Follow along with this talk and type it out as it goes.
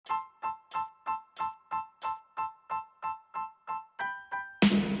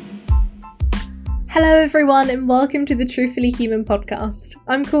Hello, everyone, and welcome to the Truthfully Human podcast.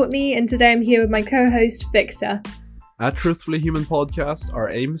 I'm Courtney, and today I'm here with my co-host, Victor. At Truthfully Human Podcast, our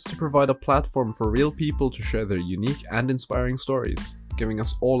aim is to provide a platform for real people to share their unique and inspiring stories, giving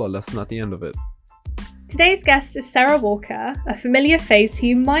us all a lesson at the end of it. Today's guest is Sarah Walker, a familiar face who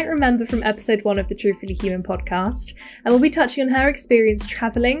you might remember from episode 1 of the Truthfully Human podcast, and we'll be touching on her experience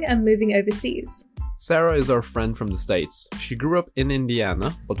travelling and moving overseas. Sarah is our friend from the States. She grew up in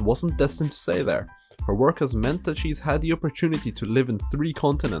Indiana, but wasn't destined to stay there. Her work has meant that she's had the opportunity to live in 3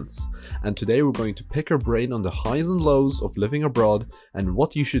 continents, and today we're going to pick her brain on the highs and lows of living abroad and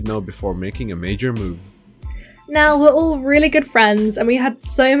what you should know before making a major move. Now, we're all really good friends, and we had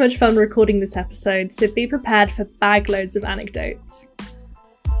so much fun recording this episode, so be prepared for bag loads of anecdotes.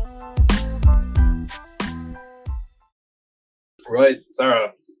 Right,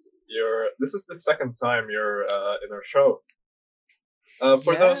 Sarah, this is the second time you're in our show.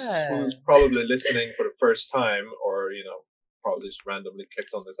 For those who's probably listening for the first time, or probably just randomly clicked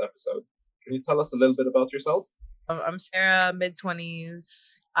on this episode, can you tell us a little bit about yourself? I'm Sarah,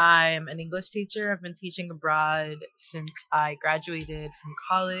 mid-20s. I'm an English teacher. I've been teaching abroad since I graduated from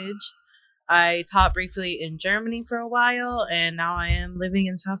college. I taught briefly in Germany for a while, and now I am living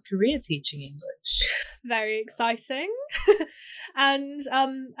in South Korea teaching English. Very exciting. And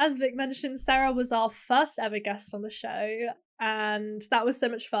as Vic mentioned, Sarah was our first ever guest on the show, and that was so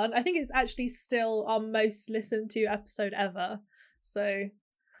much fun. I think it's actually still our most listened to episode ever. So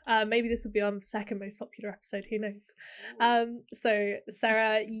maybe this will be our second most popular episode, who knows? So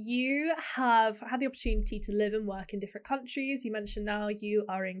Sarah, you have had the opportunity to live and work in different countries. You mentioned now you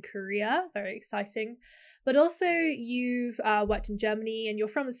are in Korea, very exciting. But also you've worked in Germany and you're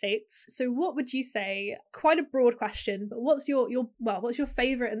from the States. So what would you say, quite a broad question, but what's your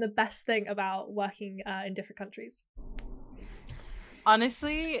favorite and the best thing about working in different countries?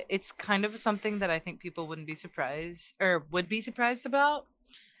 Honestly, it's kind of something that I think people would be surprised about.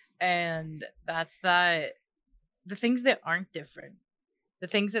 And that's that the things that aren't different, the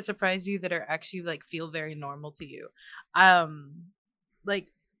things that surprise you that are actually feel very normal to you.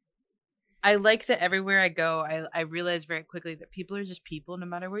 Like I like that everywhere I go, I realize very quickly that people are just people no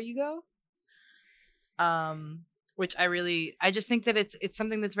matter where you go. Which I just think that it's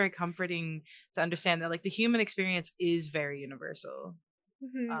something that's very comforting to understand that the human experience is very universal.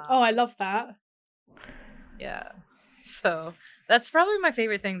 Mm-hmm. I love that. Yeah. So that's probably my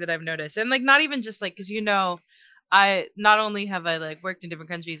favorite thing that I've noticed. And not even just because I not only have I worked in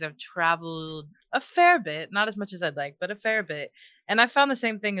different countries, I've traveled a fair bit, not as much as I'd like, but a fair bit. And I found the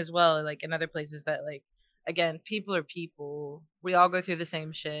same thing as well, in other places that again, people are people. We all go through the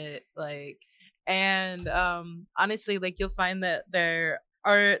same shit. And honestly, you'll find that there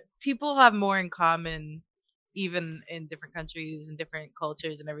are people have more in common even in different countries and different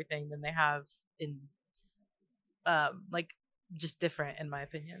cultures and everything than they have in just different, in my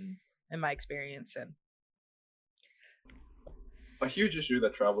opinion, in my experience. And a huge issue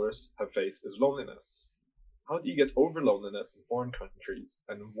that travelers have faced is loneliness. How do you get over loneliness in foreign countries,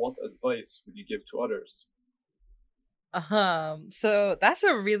 and what advice would you give to others? So that's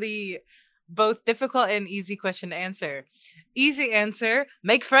a really both difficult and easy question to answer. Easy answer: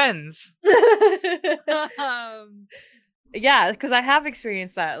 make friends. Yeah, because I have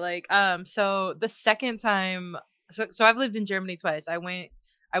experienced that. So the second time, so I've lived in Germany twice. I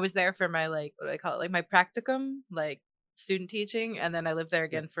was there for my what do I call it? My practicum, student teaching, and then I lived there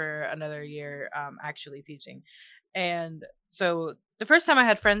again for another year, actually teaching. And so the first time I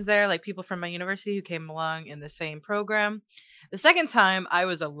had friends there, people from my university who came along in the same program. The second time I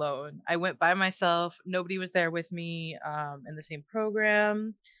was alone. I went by myself. Nobody was there with me, in the same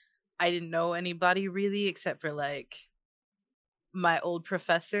program. I didn't know anybody really except for my old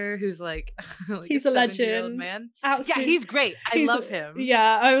professor who's he's a legend man. Absolutely. Yeah, he's great. I love him.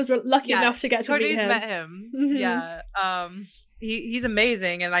 Yeah, I was lucky enough to get to meet him. Met him. Mm-hmm. Yeah. He's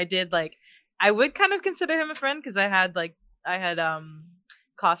amazing, and I did I would kind of consider him a friend because I had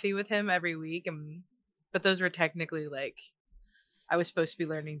coffee with him every week, but those were technically I was supposed to be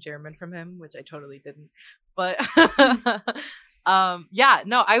learning German from him, which I totally didn't. But yeah,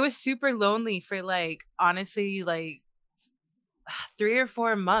 no, I was super lonely for honestly 3 or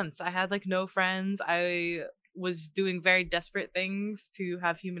 4 months. I had no friends. I was doing very desperate things to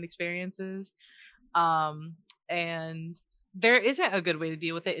have human experiences. And there isn't a good way to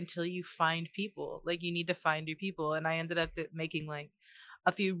deal with it until you find people. You need to find your people. And I ended up making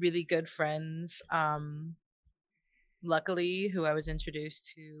a few really good friends. Luckily, who I was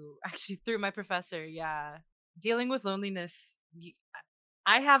introduced to actually through my professor. Yeah. Dealing with loneliness,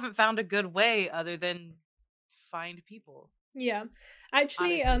 I haven't found a good way other than find people. Yeah.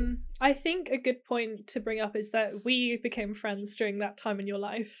 Actually, Honestly. I think a good point to bring up is that we became friends during that time in your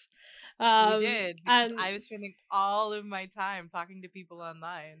life. We did, because And I was spending all of my time talking to people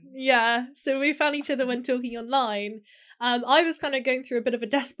online. yeah, so we found each other when talking online. I was kind of going through a bit of a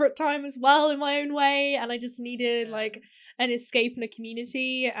desperate time as well in my own way, and I just needed Yeah. like an escape and a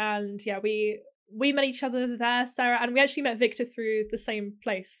community. And yeah, we met each other there, Sarah, and we actually met Victor through the same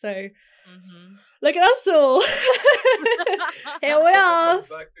place. So Mm-hmm. look at us all. Here It's we like it are. comes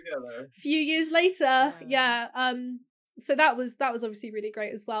back together. Few years later, Yeah. yeah. So that was obviously really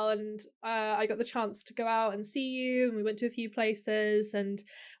great as well, and I got the chance to go out and see you, and we went to a few places, and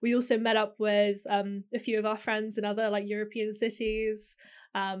we also met up with a few of our friends in other like European cities.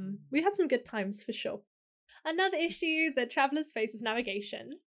 We had some good times for sure. Another issue that travelers face is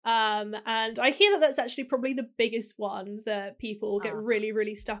navigation. And I hear that that's actually probably the biggest one that people get Uh-huh. really,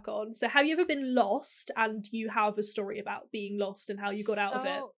 really stuck on. So, have you ever been lost and you have a story about being lost and how you got out of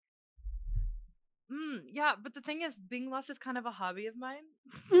it? So, yeah, but the thing is, being lost is kind of a hobby of mine.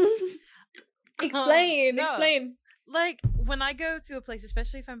 Explain, No, explain. like when I go to a place,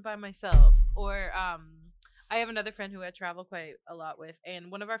 especially if I'm by myself, or I have another friend who I travel quite a lot with,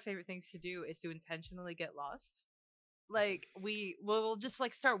 and one of our favorite things to do is to intentionally get lost. Like we'll just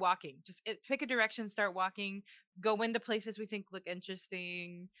like start walking, just pick a direction, start walking, go into places we think look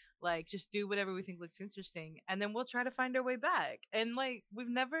interesting, like just do whatever we think looks interesting, and then we'll try to find our way back. And like we've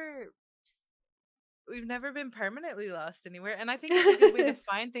never been permanently lost anywhere, and I think it's a good way to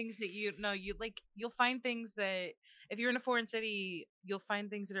find things that you know you like. You'll find things that if you're in a foreign city, you'll find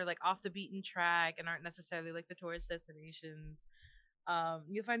things that are like off the beaten track and aren't necessarily like the tourist destinations.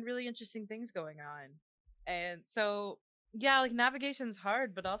 You'll find really interesting things going on. And so yeah, like navigation's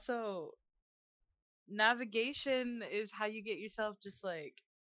hard, but also navigation is how you get yourself just like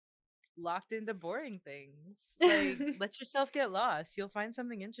locked into boring things. Like, let yourself get lost. You'll find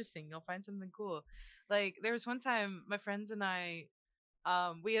something interesting. You'll find something cool. Like, there was one time my friends and I,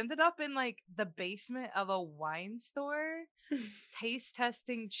 we ended up in like the basement of a wine store, taste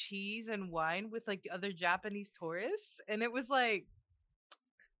testing cheese and wine with like other Japanese tourists, and it was like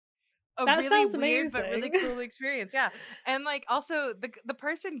a That really sounds weird but really amazing. cool experience. Yeah. And like also the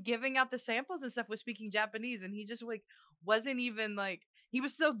person giving out the samples and stuff was speaking Japanese, and he just like wasn't even like he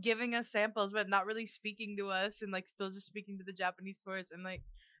was still giving us samples but not really speaking to us, and like still just speaking to the Japanese tourists. And like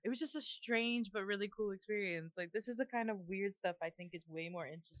it was just a strange but really cool experience. Like this is the kind of weird stuff I think is way more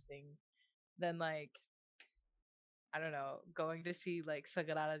interesting than like I don't know, going to see like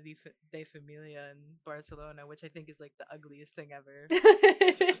de Familia in Barcelona, which I think is like the ugliest thing ever.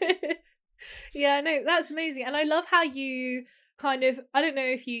 Yeah, no, that's amazing. And I love how you kind of, I don't know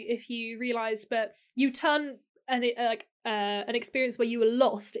if you realized, but you turn an experience where you were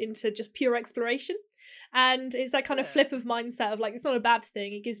lost into just pure exploration. And it's that kind of Yeah. flip of mindset of like it's not a bad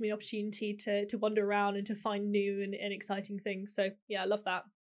thing. It gives me an opportunity to wander around and to find new and exciting things. So yeah, I love that.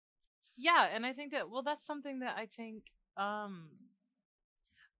 Yeah, and I think that well that's something that I think a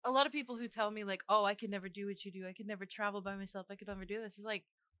lot of people who tell me like, "Oh, I could never do what you do. I could never travel by myself. I could never do this." Is like,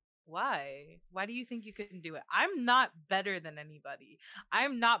 "Why? Why do you think you couldn't do it?" I'm not better than anybody.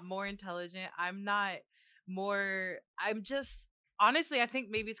 I'm not more intelligent. I'm not more I'm just honestly, I think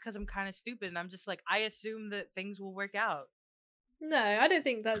maybe it's cuz I'm kind of stupid and I'm just like I assume that things will work out. No, I don't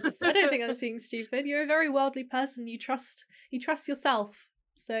think that's being stupid. You're a very worldly person. You trust yourself.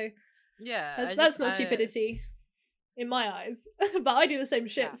 So Yeah, that's not stupidity in my eyes. But I do the same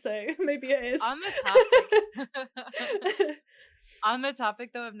yeah. shit, so maybe it is. On the topic on the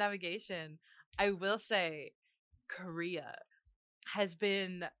topic though of navigation, I will say Korea has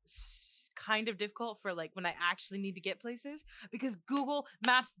been kind of difficult for like when I actually need to get places because Google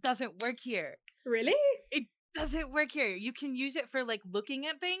Maps doesn't work here. Really? It doesn't work here. You can use it for like looking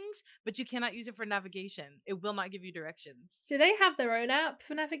at things, but you cannot use it for navigation. It will not give you directions. Do they have their own app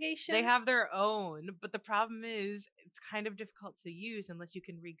for They navigation? have their own, but the problem is it's kind of difficult to use unless you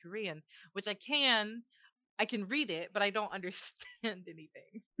can read Korean, which I can. I can read it, but I don't understand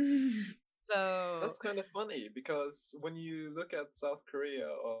anything. So, That's kind of funny because when you look at South Korea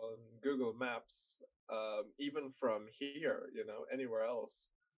on Google Maps, even from here, anywhere else,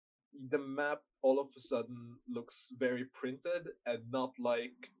 the map all of a sudden looks very printed and not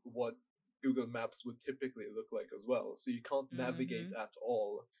like what Google Maps would typically look like as well. So you can't navigate mhm. at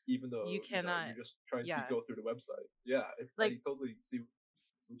all, even You though cannot. you're just trying to Yeah. go through the website. Yeah, it's Like I totally see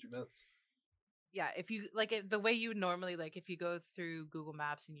what you meant. yeah, if you like it, the way you would normally like if you go through Google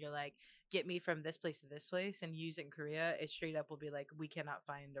Maps and you're like, get me from this place to this place and use it in Korea, it straight up will be like, we cannot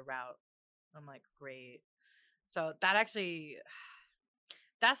find a route. I'm like, great. So that actually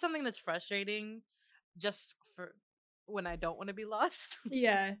that's something that's frustrating just for when I don't want to be lost.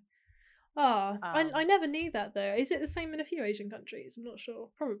 Yeah. Ah, I um, never knew that though. Is it the same in a few Asian countries? I'm not sure.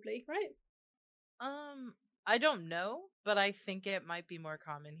 Probably, right? um, I don't know, but I think it might be more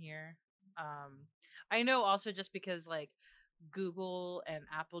common here. Um, I know also just because like Google and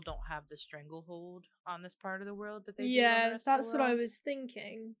Apple don't have the stranglehold on this part of the world that they do on the Yeah, rest of the that's what I world. was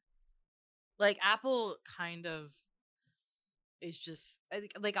thinking. Like Apple kind of is just I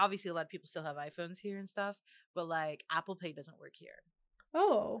think, like obviously a lot of people still have iPhones here and stuff, but like Apple Pay doesn't work here.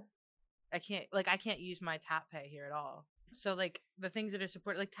 Oh. I can't use my Tap Pay here at all. So like the things that are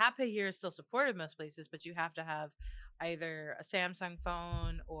supported, like Tap Pay here is still supported most places, but you have to have either a Samsung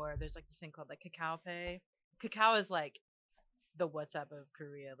phone or there's like this thing called like Kakao Pay. Kakao is like the WhatsApp of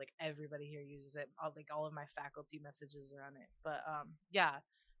Korea. Like everybody here uses it. All of my faculty messages are on it. But yeah,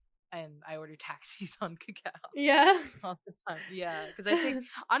 and I order taxis on Kakao Yeah. all the time. Yeah, because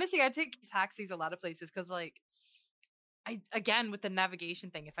I take taxis a lot of places because like I again with the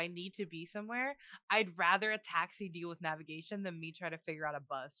navigation thing, if I need to be somewhere, I'd rather a taxi deal with navigation than me try to figure out a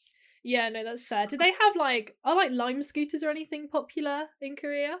bus. Yeah, no, that's fair. Do they have like are like Lime scooters or anything popular in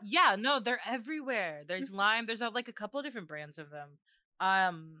Korea? Yeah, no, they're everywhere. There's Lime. There's like a couple of different brands of them. I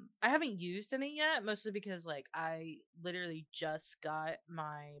haven't used any yet, mostly because like I literally just got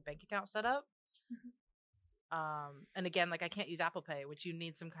my bank account set up. And again, like I can't use Apple Pay, which you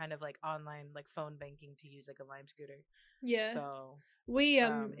need some kind of like online like phone banking to use like a Lime scooter. Yeah. So, We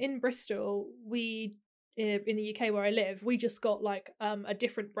um, in Bristol, we in the UK where I live, we just got like a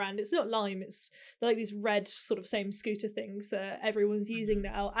different brand. It's not Lime, it's they're like these red sort of same scooter things that everyone's using mhm.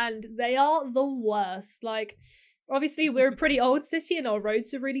 now, and they are the worst. Like obviously we're a pretty old city and our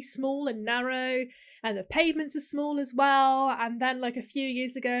roads are really small and narrow and the pavements are small as well. And then like a few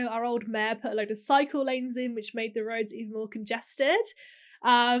years ago our old mayor put a load of cycle lanes in which made the roads even more congested.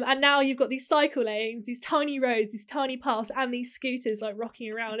 And now you've got these cycle lanes, these tiny roads, these tiny paths, and these scooters like rocking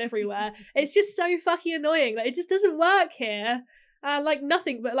around everywhere. It's just so fucking annoying. Like it just doesn't work here. And like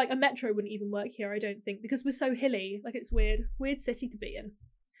nothing, but like a metro wouldn't even work here, I don't think, because we're so hilly. Like it's weird city to be in.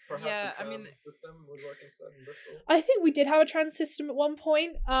 Perhaps Yeah, a I tram mean, system would work instead in Bristol. I think we did have a trans system at one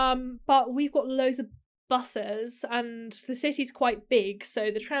point, but we've got loads of buses, and the city's quite big,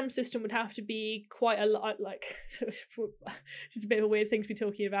 so the tram system would have to be quite a lot. Like, this is a bit of a weird thing to be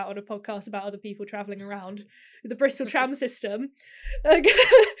talking about on a podcast about other people traveling around. The Bristol tram system, like,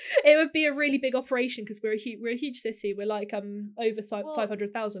 it would be a really big operation because we're a huge city. We're like over well,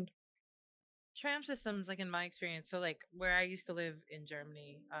 500,000. tram systems, like in my experience, so like where I used to live in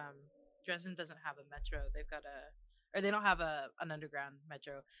Germany, Dresden doesn't have a metro. They've got or they don't have an underground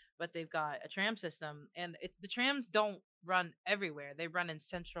metro, but they've got a tram system, and the trams don't run everywhere. They run in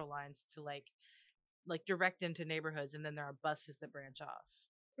central lines to like direct into neighborhoods, and then there are buses that branch off.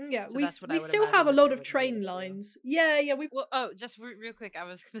 Yeah, So that's what we I would still have imagine a that lot they of would need train too. lines. Yeah, we. Well, oh, just real quick, I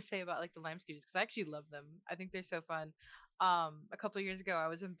was gonna say about like the Lime scooters because I actually love them. I think they're so fun. A couple of years ago, I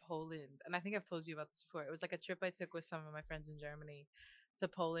was in Poland, and I think I've told you about this before. It was like a trip I took with some of my friends in Germany to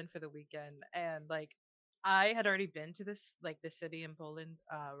Poland for the weekend, and like I had already been to this city in Poland,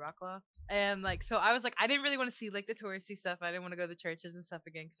 Wrocław, and like so I was like I didn't really want to see like the touristy stuff. I didn't want to go to the churches and stuff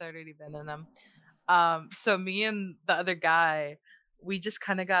again because I'd already been in them. So me and the other guy, we just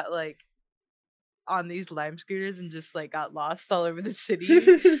kind of got like on these Lime scooters and just like got lost all over the city.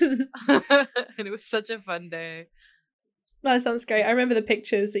 And it was such a fun day. That sounds great. I Just remember the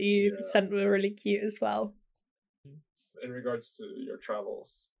pictures that you Yeah. sent were really cute as well. In regards to your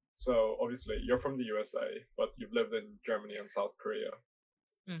travels, so obviously you're from the USA, but you've lived in Germany and South Korea.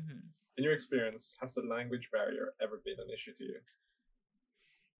 hmm In your experience, has the language barrier ever been an issue to you?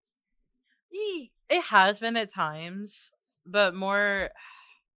 It has been at times, but more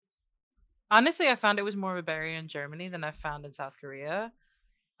honestly, I found it was more of a barrier in Germany than I found in South Korea.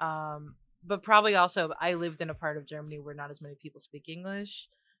 But probably also I lived in a part of Germany where not as many people speak English,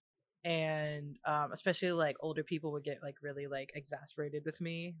 and especially like older people would get like really like exasperated with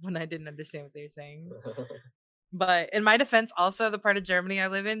me when I didn't understand what they were saying. But in my defense, also the part of Germany I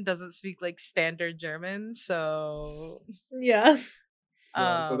live in doesn't speak like standard German, so Yeah.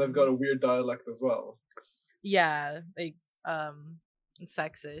 Yeah, so they've got a um weird dialect as well. yeah, like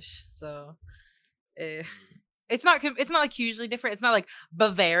sexish. So eh, it's not like hugely different. It's not like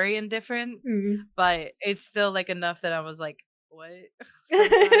Bavarian different, Mm. but it's still like enough that I was like, what?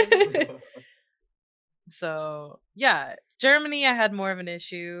 Sometimes. So yeah, Germany I had more of an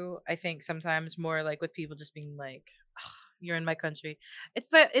issue. I think sometimes more like with people just being like, "You're in my country." It's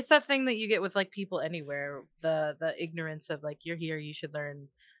that thing that you get with like people anywhere. The ignorance of like you're here, you should learn,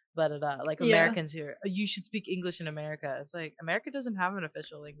 blah blah blah. Like Yeah. Americans here, you should speak English in America. It's like America doesn't have an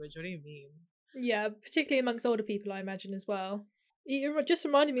official language. What do you mean? Yeah, particularly amongst older people, I imagine as well. It just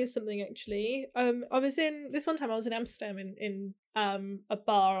reminded me of something actually. I was in this one time. I was in Amsterdam in a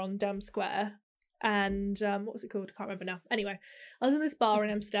bar on Dam Square, and what was it called? I can't remember now. Anyway, I was in this bar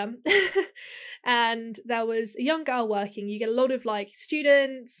in Amsterdam, and there was a young girl working. You get a lot of like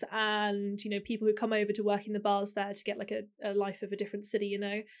students and people who come over to work in the bars there to get like a life of a different city,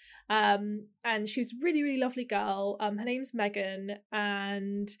 and she was a really really lovely girl. Her name's Megan,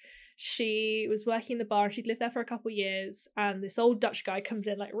 and she was working in the bar. She'd lived there for a couple of years, and this old Dutch guy comes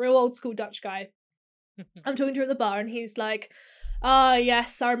in, like real old school Dutch guy. I'm talking to her at the bar, and he's like, "Ah,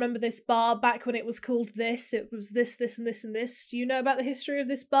 yes, I remember this bar back when it was called this. It was this, this, and this, and this. Do you know about the history of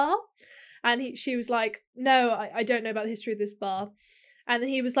this bar?" And she was like, "No, I don't know about the history of this bar." And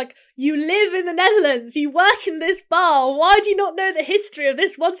he was like, "You live in the Netherlands, you work in this bar, why do you not know the history of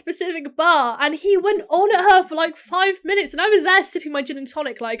this one specific bar?" And he went on at her for like 5 minutes, and I was there sipping my gin and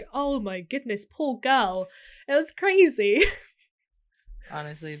tonic like, oh my goodness, poor girl. It was crazy.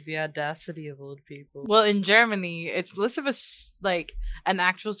 Honestly, the audacity of old people. Well, in Germany, it's less of like an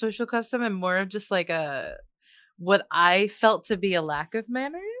actual social custom and more of just like what I felt to be a lack of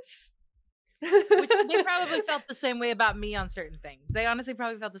manners. Which they probably felt the same way about me on certain things. They honestly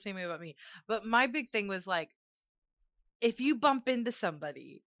probably felt the same way about me. But my big thing was like, if you bump into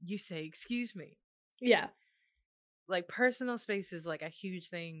somebody, you say, "Excuse me." Yeah. Like personal space is like a huge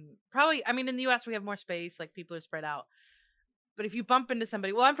thing. Probably, I mean, in the US we have more space, like people are spread out. But if you bump into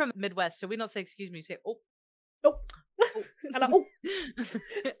somebody, well, I'm from the Midwest, so we don't say excuse me, we say oh. Oh. And oh.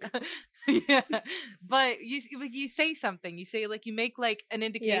 Yeah, but you say something. You say like you make like an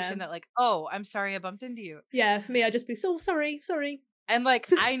indication that like, "Oh, I'm sorry I bumped into you." Yeah, for me, I'd just be so sorry. And like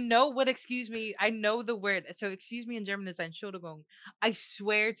I know what excuse me. I know the word. So excuse me in German is Entschuldigung. I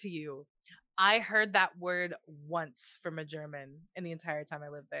swear to you, I heard that word once from a German in the entire time I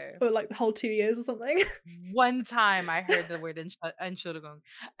lived there. Or like the whole 2 years or something. One time I heard the word Entschuldigung,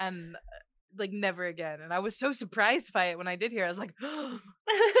 and like never again. And I was so surprised by it when I did hear it. I was like,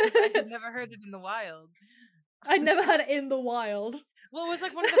 I had never heard it in the wild. I'd never heard it in the wild. Well, it was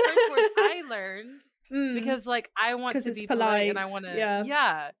like one of the first words I learned because like I want to be polite and I want to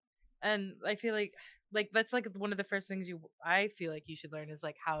yeah. And I feel like that's like one of the first things I feel like you should learn is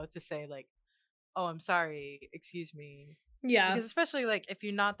like how to say like, "Oh, I'm sorry, excuse me." Yeah. Because especially like if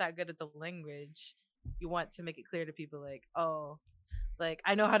you're not that good at the language, you want to make it clear to people like, "Oh, like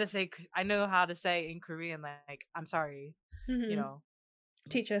I know how to say in Korean like I'm sorry."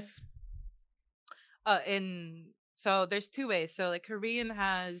 Teach us. So there's two ways. So like Korean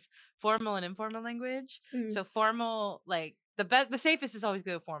has formal and informal language. So formal, like the safest is always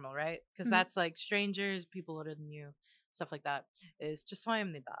go formal, right? Because that's like strangers, people older than you, stuff like that. Is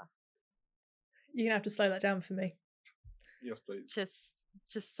죄송합니다. You're gonna have to slow that down for me. Yes, please.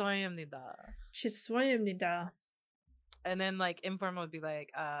 죄송합니다. 죄송합니다. And then like informal would be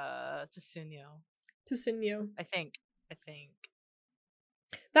like 죄송해요. 죄송해요. I think.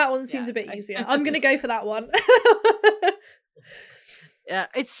 That one seems a bit easier. I'm gonna go for that one. Yeah,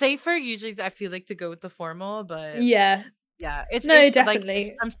 it's safer usually. I feel like to go with the formal, but yeah, it's definitely.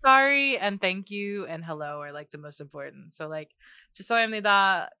 Like, I'm sorry and thank you and hello are like the most important. So like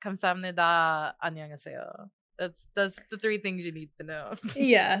죄송합니다, 감사합니다, 안녕하세요. That's the three things you need to know.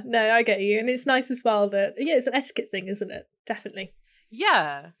 Yeah, no, I get you, and it's nice as well that it's an etiquette thing, isn't it? Definitely.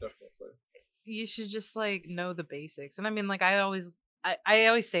 Yeah, definitely. You should just like know the basics, and I mean, like I always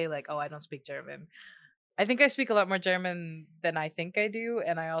say like, "Oh, I don't speak German." I think I speak a lot more German than I think I do,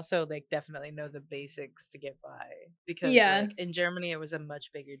 and I also like definitely know the basics to get by because like in Germany it was a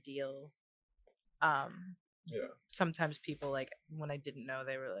much bigger deal. Sometimes people like when I didn't know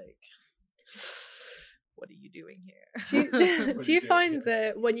they were like, "What are you doing here?" Do you find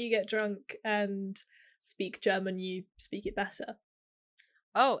that when you get drunk and speak German, you speak it better?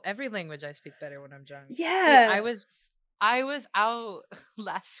 Oh, every language I speak better when I'm drunk. Yeah. Dude, I was out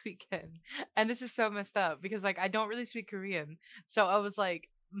last weekend, and this is so messed up because like I don't really speak Korean, so I was like,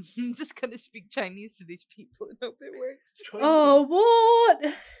 I'm just gonna speak Chinese to these people and hope it works. Oh,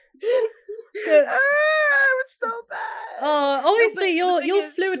 what? It was so bad. Oh, obviously you're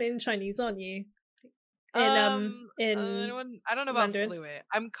fluent in Chinese, aren't you? In I don't know about Mandarin. fluent.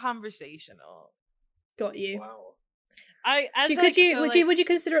 I'm conversational. Got you. Wow. Would you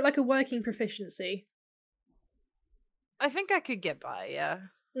consider it like a working proficiency? I think I could get by, yeah.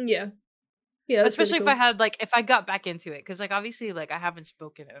 Yeah, especially really cool. if I got back into it, because like obviously like I haven't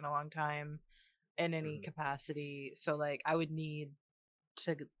spoken in a long time in any capacity, so like I would need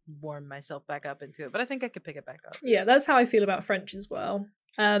to warm myself back up into it, but I think I could pick it back up. Yeah, that's how I feel about French as well.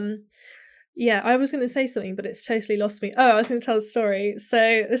 Yeah, I was going to say something, but it's totally lost me. Oh, I was going to tell a story.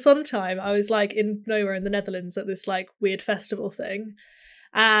 So this one time, I was like in nowhere in the Netherlands at this like weird festival thing,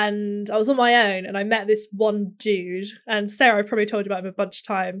 and I was on my own, and I met this one dude. And Sarah, I've probably told you about him a bunch of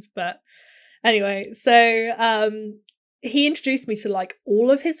times, but anyway, so he introduced me to like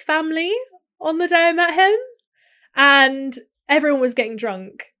all of his family on the day I met him, and everyone was getting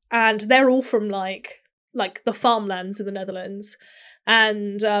drunk, and they're all from like the farmlands in the Netherlands,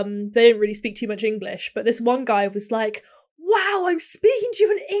 and they didn't really speak too much English. But this one guy was like, "Wow, I'm speaking to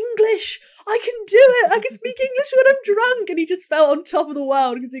you in English. I can do it. I can speak English when I'm drunk." And he just felt on top of the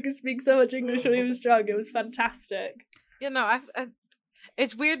world because he could speak so much English when he was drunk. It was fantastic. You know,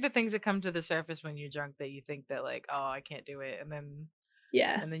 it's weird the things that come to the surface when you're drunk that you think that like, oh, I can't do it, and then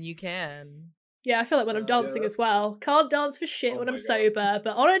Yeah. you can. Yeah, I feel like when I'm So, dancing as well. Can't dance for shit Oh when my I'm God. sober,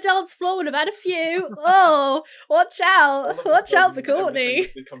 but on a dance floor when I've had a few, oh, watch All out. of a Watch out for sudden, Courtney.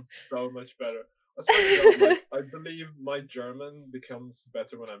 everything becomes so much better. Especially though, like, I believe my German becomes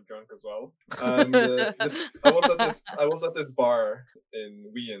better when I'm drunk as well. And I was at this bar in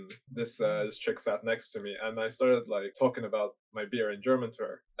Wien. This chick sat next to me, and I started like talking about my beer in German to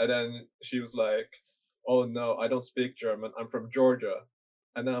her. And then she was like, "Oh no, I don't speak German. I'm from Georgia."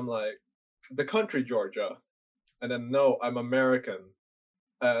 And then I'm like, "The country Georgia." And then, "No, I'm American."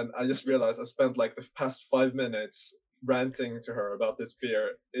 And I just realized I spent like the past 5 minutes ranting to her about this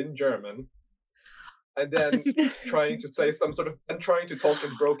beer in German, and then trying to say some sort of and trying to talk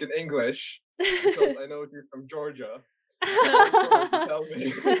in broken English because I know you're from Georgia. Tell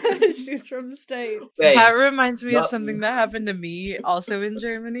me. She's from the States. That reminds me of Not- something that happened to me also in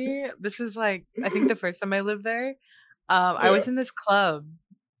Germany. This was like, I think the first time I lived there. I was Yeah. in this club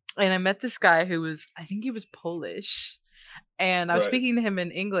and I met this guy who was, I think he was Polish. And I was Right. speaking to him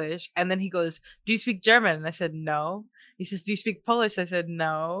in English, and then he goes, "Do you speak German?" And I said, "No." He says, "Do you speak Polish?" I said,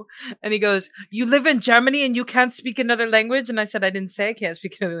 "No." And he goes, "You live in Germany and you can't speak another language?" And I said, "I didn't say I can't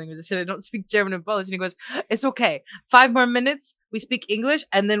speak another language. I said I don't speak German and Polish." And he goes, "It's okay. 5 more minutes, we speak English,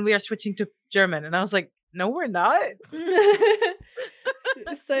 and then we are switching to German." And I was like, "No, we're not.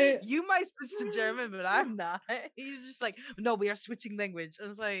 So You might switch to German, but I'm not." He was just like, "No, we are switching language." I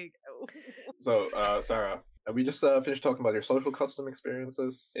was like, So, Sarah, we just finished talking about your social custom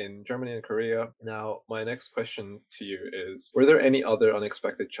experiences in Germany and Korea. Now, my next question to you is: were there any other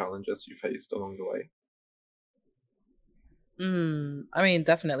unexpected challenges you faced along the way? I mean,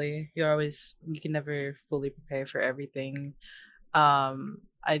 definitely. You can never fully prepare for everything.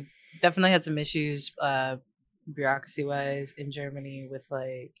 I definitely had some issues, bureaucracy wise in Germany with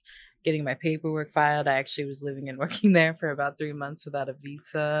like getting my paperwork filed. I actually was living and working there for about 3 months without a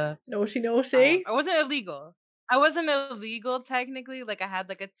visa. naughty. I wasn't illegal. I wasn't illegal technically. Like I had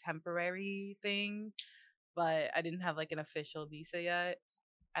like a temporary thing, but I didn't have like an official visa yet.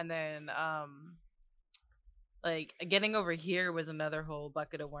 And then like getting over here was another whole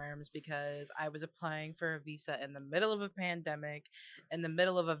bucket of worms because I was applying for a visa in the middle of a pandemic, in the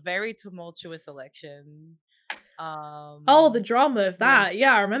middle of a very tumultuous election. Oh, the drama of when that.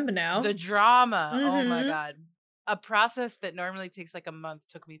 Yeah, I remember now. the drama, oh my Mhm. god. A process that normally takes like a month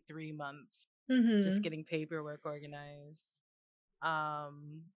took me 3 months just Mhm. getting paperwork organized.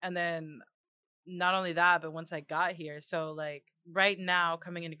 And then not only that, but once I got here, so like right now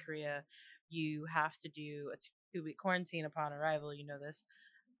coming into Korea, you have to do a 2-week quarantine upon arrival, you know this.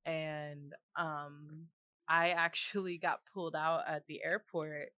 And I actually got pulled out at the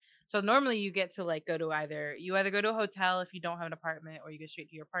airport. So normally you get to like go to either go to a hotel if you don't have an apartment, or you go straight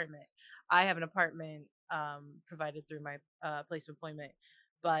to your apartment. I have an apartment provided through my place of employment,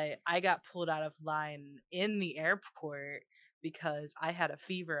 but I got pulled out of line in the airport because I had a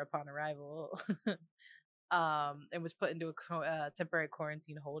fever upon arrival. And was put into a temporary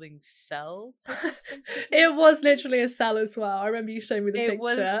quarantine holding cell type of It situation. was literally a cell as well. I remember you showing me the It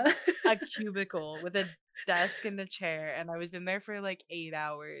was picture. a cubicle with a desk and a chair, and I was in there for like 8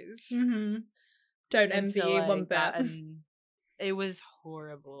 hours hmm Don't envy until you I one got bit. an. It was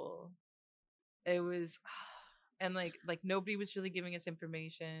horrible. It was, and like nobody was really giving us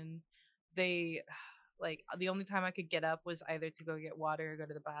information. They, like the only time I could get up was either to go get water or go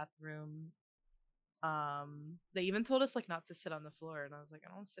to the bathroom. They even told us like not to sit on the floor, and I was like,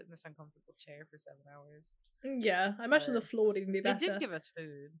 I don't sit in this uncomfortable chair for 7 hours. Yeah, I imagine the But floor would even be they better. did give us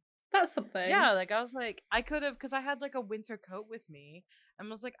food. That's something. Yeah, like I was like, I could have, because I had like a winter coat with me, and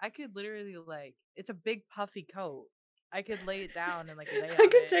was like, I could literally like, it's a big puffy coat. I could lay it down and like lay I on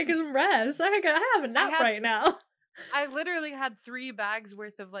could it. take some rest. I have a nap had- right now. I literally had 3 bags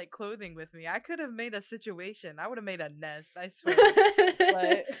worth of like clothing with me. I could have made a situation. I would have made a nest, I swear.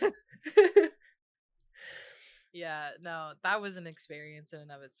 But Yeah, no, that was an experience in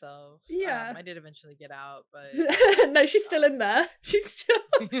and of itself. Yeah. I did eventually get out, but No, she's still in there. She's still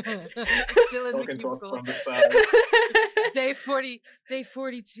still in the Talking to us cubicle. from the side. Day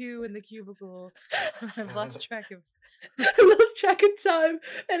 42 in the cubicle. I've lost track of. I lost track of time.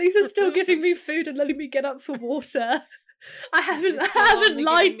 Elisa's still giving me food and letting me get up for water. I haven't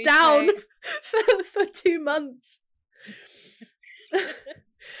lied down for 2 months.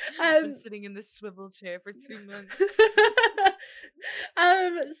 I've been sitting in this swivel chair for 2 months.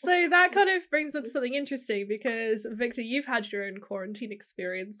 So that kind of brings on to something interesting, because Victor, you've had your own quarantine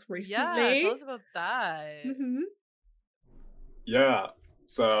experience recently. Yeah, tell us about that. Mm-hmm. Yeah,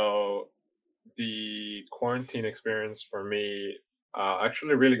 so the quarantine experience for me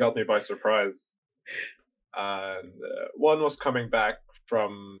actually really got me by surprise. And one was coming back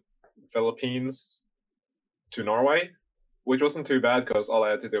from Philippines to Norway, which wasn't too bad because all I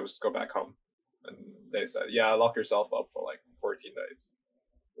had to do was go back home. And they said, yeah, lock yourself up for like 14 days.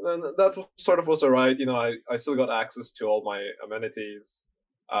 And then that sort of was all right. You know, I still got access to all my amenities.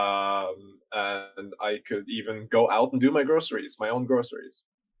 And I could even go out and do my groceries, my own groceries.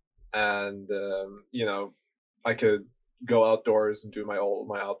 And, you know, I could go outdoors and do all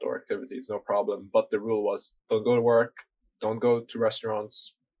my outdoor activities, no problem. But the rule was don't go to work, don't go to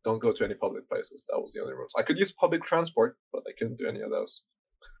restaurants, don't go to any public places. That was the only rules. I could use public transport, but I couldn't do any of those.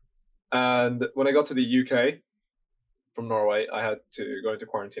 And when I got to the UK from Norway, I had to go into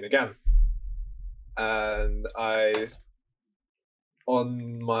quarantine again. And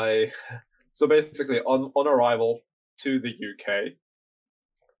so basically on arrival to the UK,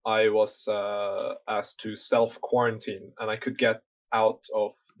 I was asked to self-quarantine, and I could get out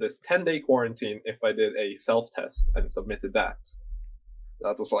of this 10-day quarantine if I did a self-test and submitted that.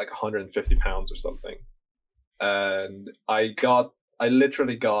 That was like £150 or something. And I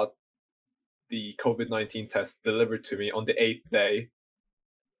literally got the COVID-19 test delivered to me on the 8th day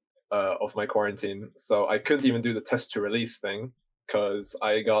of my quarantine. So I couldn't even do the test to release thing because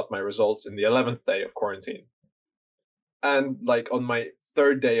I got my results in the 11th day of quarantine. And like on my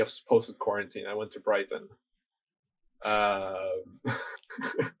 3rd day of supposed quarantine, I went to Brighton.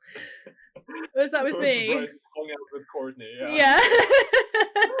 Was that with me? Hung out with Courtney, yeah.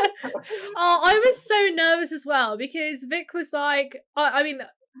 Oh, I was so nervous as well because Vic was like, I mean,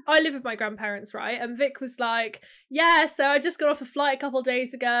 I live with my grandparents, right? And Vic was like, yeah, so I just got off a flight a couple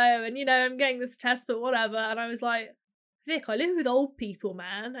days ago and, you know, I'm getting this test, but whatever. And I was like, Vic, I live with old people,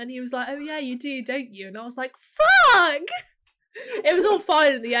 man. And he was like, oh yeah, you do, don't you? And I was like, fuck! It was all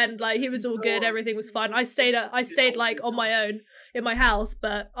fine in the end. Like, he was all good. Everything was fine. I stayed like on my own in my house,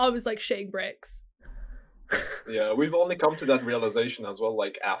 but I was like shitting bricks. Yeah, we've only come to that realization as well,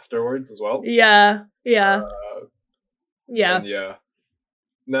 like afterwards as well. Yeah. Yeah.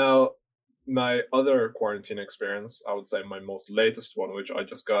 Now, my other quarantine experience, I would say my most latest one, which I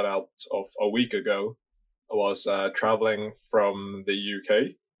just got out of a week ago, was traveling from the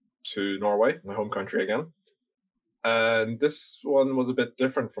UK to Norway, my home country again. And this one was a bit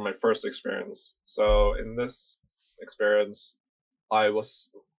different from my first experience. So in this experience, I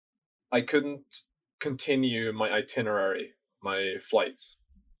couldn't continue my itinerary, my flight.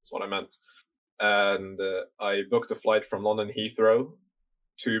 That's what I meant. And I booked a flight from London Heathrow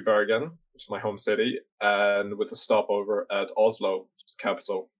to Bergen, which is my home city, and with a stopover at Oslo, which is the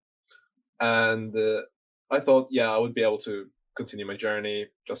capital. And I thought, yeah, I would be able to continue my journey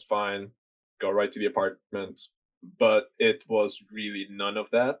just fine, go right to the apartment. But it was really none of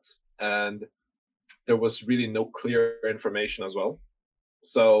that. And there was really no clear information as well.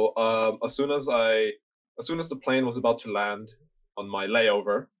 So as soon as the plane was about to land on my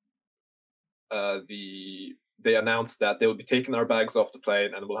layover, they announced that they will be taking our bags off the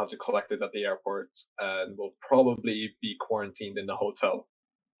plane and we'll have to collect it at the airport and we'll probably be quarantined in the hotel.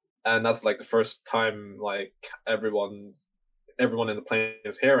 And that's like the first time like everyone in the plane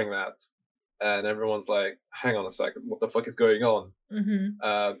is hearing that. And everyone's like, hang on a second, what the fuck is going on?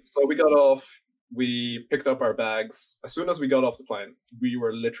 Mm-hmm. So we got off, we picked up our bags. As soon as we got off the plane, we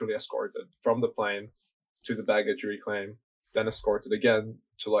were literally escorted from the plane to the baggage reclaim, then escorted again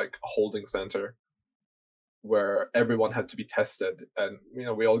to like a holding center where everyone had to be tested. And, you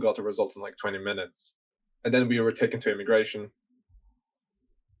know, we all got the results in like 20 minutes. And then we were taken to immigration.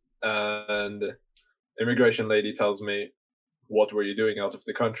 And immigration lady tells me, what were you doing out of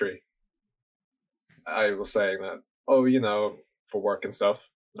the country? I was saying that, oh, you know, for work and stuff,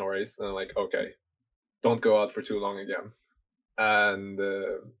 no worries. And I'm like, okay, don't go out for too long again. And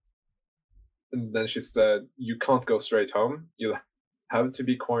then she said, you can't go straight home. You'll have to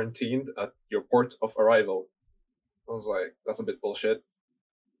be quarantined at your port of arrival. I was like, that's a bit bullshit.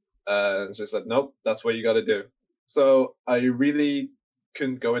 And she said, nope, that's what you got to do. So I really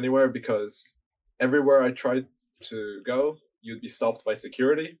couldn't go anywhere because everywhere I tried to go, you'd be stopped by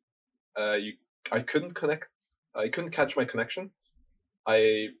security. I couldn't connect. I couldn't catch my connection.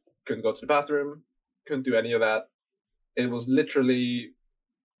 I couldn't go to the bathroom. Couldn't do any of that. It was literally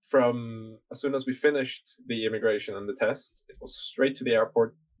from as soon as we finished the immigration and the test, it was straight to the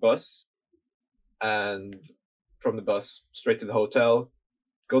airport bus, and from the bus straight to the hotel.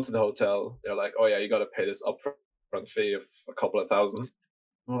 Go to the hotel. They're like, "Oh yeah, you got to pay this upfront fee of a couple of thousand."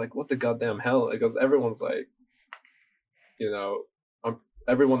 I'm like, "What the goddamn hell?" Because everyone's like, you know,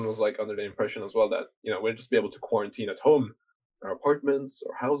 everyone was like under the impression as well that we'd just be able to quarantine at home, in our apartments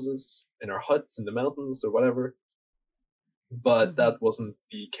or houses, in our huts in the mountains or whatever. But that wasn't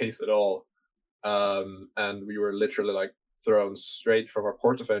the case at all. And we were literally like thrown straight from our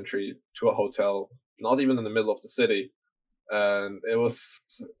port of entry to a hotel, not even in the middle of the city. And it was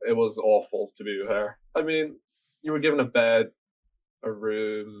awful, to be fair. I mean, you were given a bed, a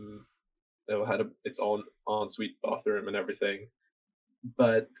room, it had its own ensuite bathroom and everything.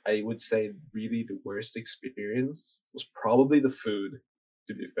 But I would say really the worst experience was probably the food,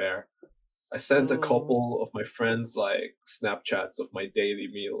 to be fair. I sent a couple of my friends like Snapchats of my daily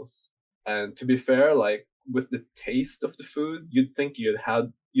meals. And to be fair, like with the taste of the food, you'd think you'd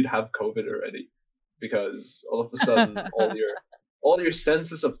have COVID already. Because all of a sudden all your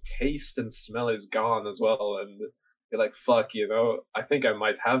senses of taste and smell is gone as well, and you're like, fuck, I think I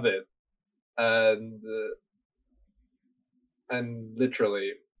might have it. And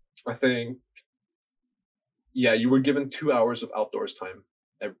literally, I think, yeah, you were given 2 hours of outdoors time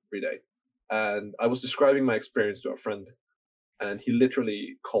every day. And I was describing my experience to a friend, and he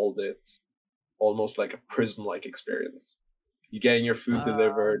literally called it almost like a prison-like experience. You're getting your food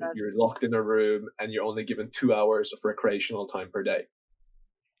delivered, you're locked in a room, and you're only given 2 hours of recreational time per day.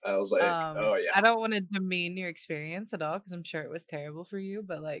 I was like, oh yeah. I don't want to demean your experience at all, because I'm sure it was terrible for you,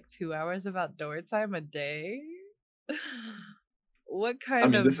 but like 2 hours of outdoor time a day? What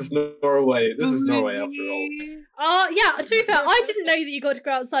kind of... this is Norway. This is Norway after all. Yeah, to be fair, I didn't know that you got to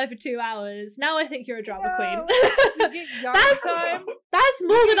go outside for 2 hours. Now I think you're a drama queen. That's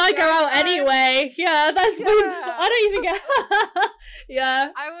more than I go out anyway. Yeah, that's more, I don't even get...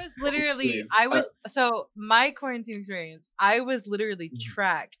 Yeah. I was literally, so my quarantine experience, I was literally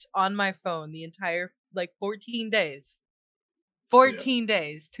tracked on my phone the entire, 14 days. 14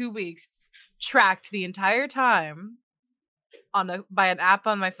 days, 2 weeks, tracked the entire time by an app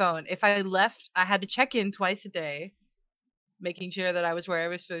on my phone. If I left, I had to check in twice a day, making sure that I was where I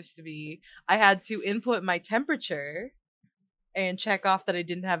was supposed to be. I had to input my temperature and check off that I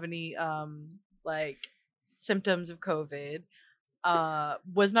didn't have any symptoms of COVID.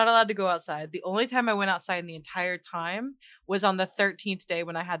 Was not allowed to go outside. The only time I went outside in the entire time was on the 13th day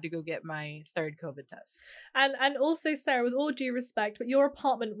when I had to go get my third COVID test. And also, Sarah, with all due respect, but your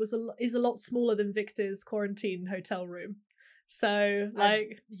apartment is a lot smaller than Victor's quarantine hotel room. So I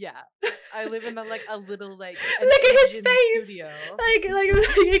live in a little look at his face. Studio. Like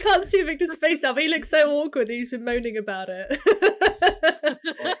you can't see Victor's face now, but he looks so awkward that he's been moaning about it.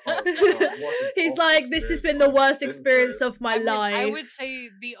 He's like, this has been the worst experience of my life. I would say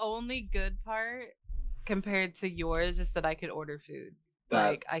the only good part compared to yours is that I could order food.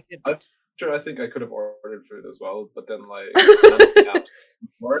 I think I could have ordered food as well, but then none of the apps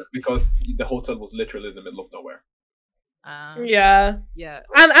worked because the hotel was literally in the middle of nowhere. Yeah.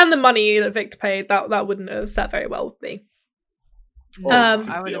 And the money that Victor paid, that wouldn't have sat very well with me. I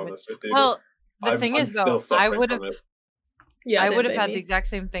would have. Well, the thing is, though, I would have. Yeah, I would have had the exact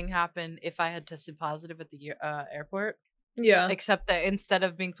same thing happen if I had tested positive at the airport. Yeah. Except that instead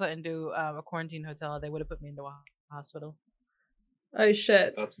of being put into a quarantine hotel, they would have put me into a hospital. Oh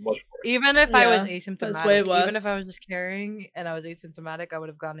shit. That's much worse. Even if I was asymptomatic, that's way worse. Even if I was just carrying and I was asymptomatic, I would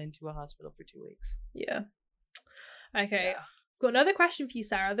have gone into a hospital for 2 weeks. Yeah. Okay. I've got another question for you,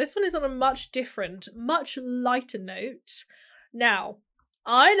 Sarah. This one is on a much different, much lighter note. Now,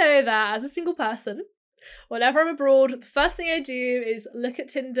 I know that as a single person, whenever I'm abroad, the first thing I do is look at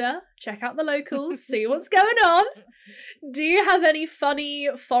Tinder, check out the locals, see what's going on. Do you have any funny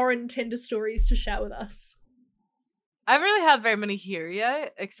foreign Tinder stories to share with us? I haven't really had very many here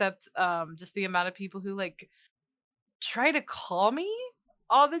yet, except just the amount of people who try to call me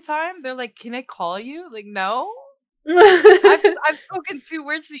all the time. They're like, "Can I call you?" Like, no. I've spoken 2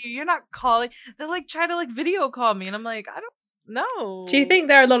 words to you. You're not calling. They're try to video call me, and I'm like, I don't know. Do you think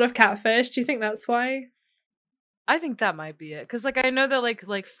there are a lot of catfish? Do you think that's why? I think that might be it, because I know that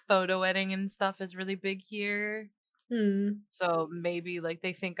like photo editing and stuff is really big here. So maybe like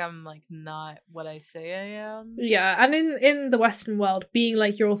they think I'm like not what I say I am. Yeah, and in the Western world, being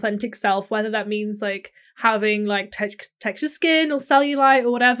like your authentic self, whether that means like having like textured skin or cellulite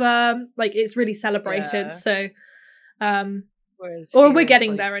or whatever, like it's really celebrated. Yeah. So, Whereas or here we're it's, getting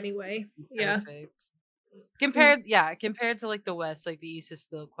like, there anyway. Yeah. perfect. Compared to like the West, like the East is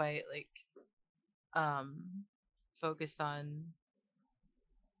still quite like focused on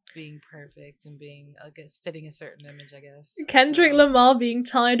being perfect and being, I guess, fitting a certain image, I guess. Kendrick So- Lamar being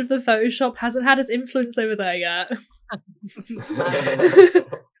tired of the Photoshop hasn't had his influence over there yet.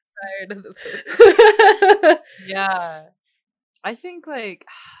 Tired of the yeah. I think like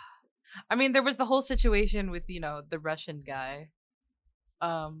I mean there was the whole situation with, you know, the Russian guy.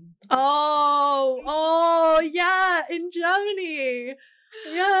 Oh yeah, in Germany.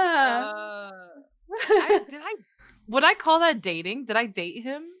 Yeah. Would I call that dating? Did I date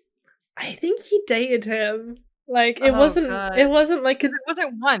him? I think he dated him. Like it Oh, wasn't God. it wasn't like It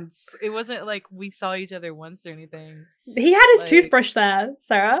wasn't once. It wasn't like we saw each other once or anything. he had his like- toothbrush there,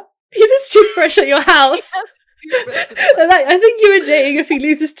 Sarah. He had his toothbrush at your house. Like, I think you were dating if he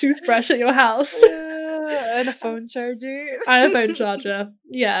loses toothbrush at your house. And a phone charger. And a phone charger.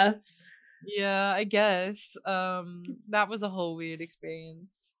 Yeah. Yeah, I guess. That was a whole weird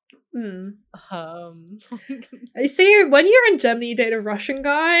experience. You see, when you're in Germany, you date a Russian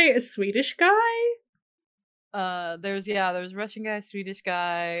guy, a Swedish guy. There was a Russian guy, Swedish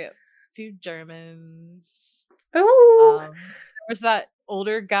guy, a few Germans. Oh. There was that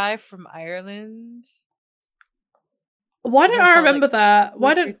older guy from Ireland. Why don't I remember that?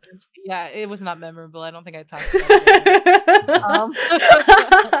 Why don't? Yeah, it was not memorable. I don't think I talked about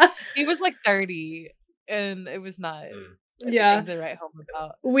it. He was like 30, and it was not. Yeah, to write home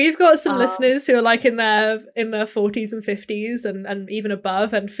about. We've got some listeners who are like in their 40s and 50s and even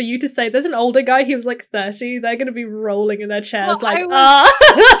above, and for you to say there's an older guy who was like 30, they're gonna be rolling in their chairs Well, like, I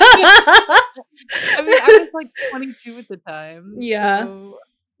mean, I was like 22 at the time. Yeah. So,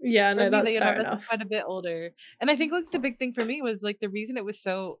 yeah, no, that's fair that's enough. quite a bit older. And I think like the big thing for me was like the reason it was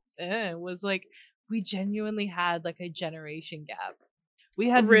so was like we genuinely had like a generation gap. We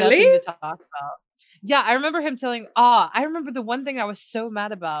had Really? nothing to talk about. Yeah, I remember him telling. I remember the one thing I was so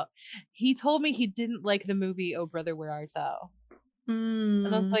mad about. He told me he didn't like the movie "Oh Brother, Where Art Thou," and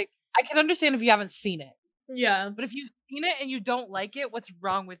I was like, I can understand if you haven't seen it, yeah. but if you've seen it and you don't like it, what's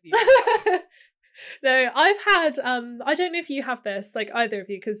wrong with you? No, I've had I don't know if you have this, like either of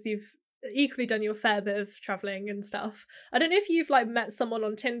you, because you've equally done your fair bit of traveling and stuff. I don't know if you've like met someone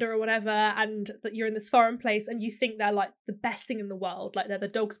on Tinder or whatever, and that you're in this foreign place and you think they're like the best thing in the world, like they're the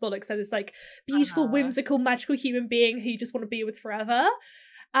dog's bollocks, they're this like beautiful, whimsical, magical human being who you just want to be with forever.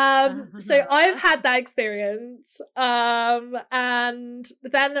 So I've had that experience. And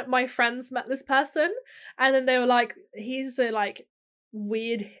then my friends met this person, and then they were like, he's a like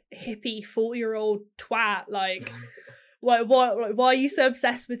weird hippie 40-year-old twat, like why are you so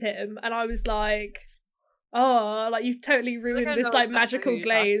obsessed with him? And I was like, oh, like you've totally ruined I this know like exactly magical who you're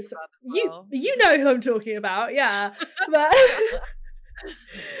talking glaze. about as well. You know who I'm talking about, yeah. But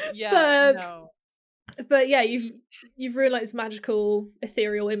Yeah, no. but yeah, you've ruined like this magical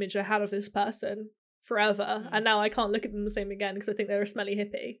ethereal image I had of this person forever, and now I can't look at them the same again because I think they're a smelly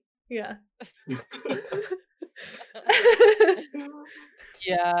hippie. Yeah.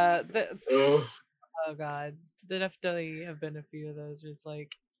 Yeah. Oh. Oh god, there definitely have been a few of those where it's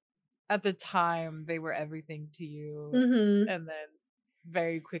like, at the time they were everything to you, Mm-hmm. and then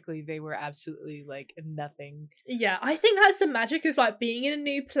very quickly they were absolutely like nothing. Yeah, I think that's the magic of like being in a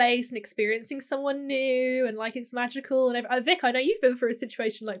new place and experiencing someone new, and like it's magical. And Vic, I know you've been through a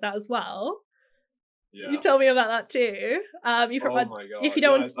situation like that as well. Yeah. You told me about that too. You Oh probably, my god. if you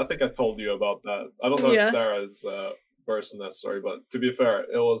don't, Yeah, I think I told you about that. I don't know Yeah. if Sarah's versed in that story, but to be fair,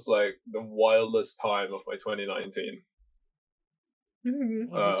 it was like the wildest time of my 2019.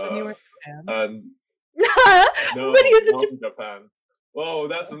 Was this when you were in Japan? And no, when he was in not in Japan. Whoa,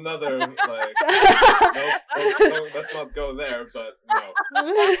 that's another like. No, let's not go there. But no,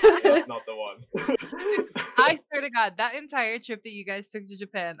 that's not the one. I swear to God, that entire trip that you guys took to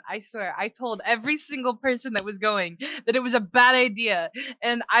Japan, I swear, I told every single person that was going that it was a bad idea,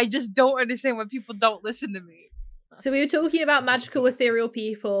 and I just don't understand why people don't listen to me. So we were talking about magical ethereal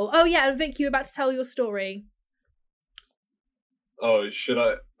people. Oh yeah, and Vic, you were about to tell your story. Oh, should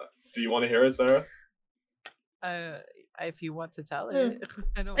I? Do you want to hear it, Sarah? If you want to tell it,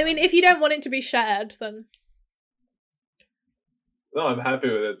 I don't. I mean, mind. if you don't want it to be shared, then No, I'm happy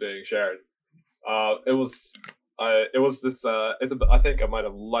with it being shared. It was this. I think I might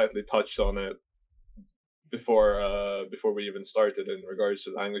have lightly touched on it before we even started in regards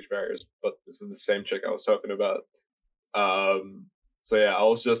to language barriers. But this is the same chick I was talking about. So yeah,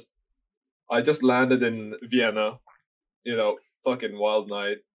 I just landed in Vienna. You know, fucking wild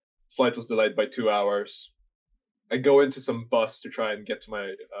night. Flight was delayed by 2 hours. I go into some bus to try and get to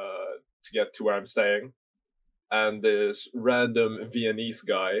my to get to where I'm staying, and this random Viennese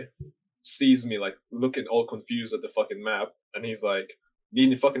guy sees me like looking all confused at the fucking map, and he's like, "Need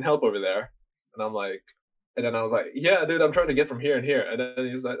any fucking help over there?" And I'm like, and then I was like, "Yeah, dude, I'm trying to get from here and here." And then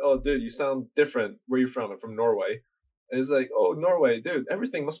he's like, "Oh, dude, you sound different. Where are you from?" I'm from Norway. And he's like, "Oh, Norway, dude,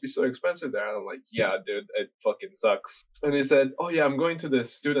 everything must be so expensive there." And I'm like, "Yeah, dude, it fucking sucks." And he said, "Oh yeah, I'm going to the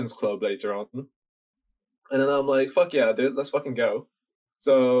students' club later on." And then I'm like, "Fuck yeah, dude, let's fucking go."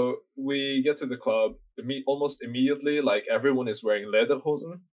 So we get to the club. Almost immediately, like everyone is wearing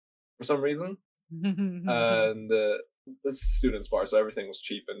lederhosen for some reason, and it's a students' bar, so everything was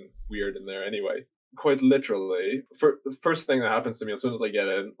cheap and weird in there anyway. Quite literally, the first thing that happens to me as soon as I get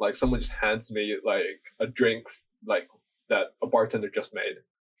in, like someone just hands me like a drink, like that a bartender just made.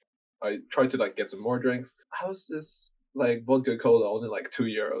 I tried to like get some more drinks. How's this like vodka cola only like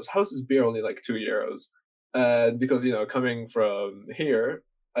 €2? How's this beer only like €2? And because coming from here,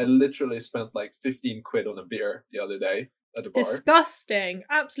 I literally spent like 15 quid on a beer the other day at the bar. Disgusting.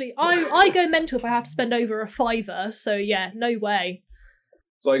 Absolutely. I go mental if I have to spend over a £5. So yeah, no way.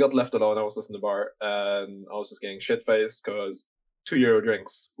 So I got left alone. I was just in the bar and I was just getting shit faced because €2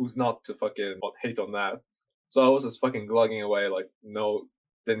 drinks. Who's not to fucking hate on that? So I was just fucking glugging away, like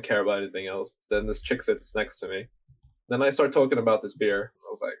didn't care about anything else. Then this chick sits next to me. Then I start talking about this beer. I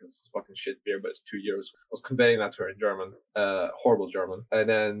was like, "It's fucking shit beer, but it's €2." I was conveying that to her in German, horrible German. And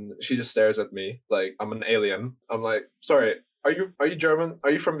then she just stares at me like I'm an alien. I'm like, "Sorry, are you German?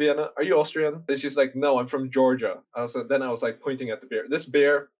 Are you from Vienna? Are you Austrian?" And she's like, "No, I'm from Georgia." Then I was like pointing at the beer. "This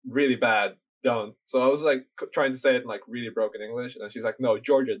beer, really bad. Don't." So I was like trying to say it in like really broken English, and she's like, "No,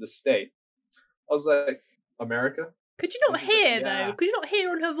 Georgia, the state." I was like, "America?" Could you not hear though? Could you not hear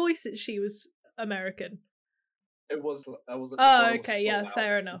on her voice that she was American? It was. Oh, okay, yeah,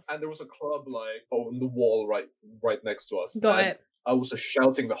 fair enough. And there was a club like on the wall right next to us. Got it. I was just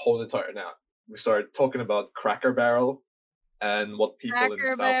shouting the whole entire night. We started talking about Cracker Barrel and what people in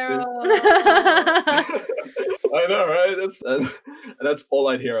the South do. I know, right? That's all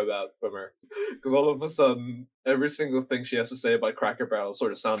I'd hear about from her. Because all of a sudden, every single thing she has to say about Cracker Barrel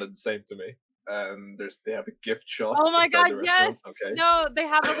sort of sounded the same to me. And they have a gift shop. Oh my god, yes! Okay. No, they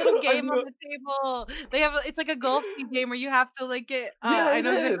have a little game on the table. They have it's like a golf tee game where you have to like get yeah, I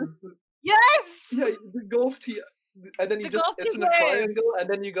know it is. Yes! Yeah, the golf tee, and then it's in a triangle, and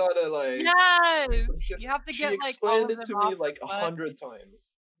then you gotta like yes! You have to get she like explained it to me like 100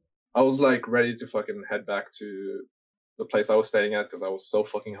 times. I was like ready to fucking head back to the place I was staying at because I was so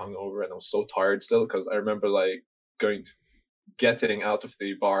fucking hungover and I was so tired still because I remember like getting out of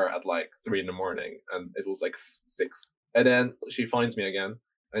the bar at like 3 in the morning and it was like 6. And then she finds me again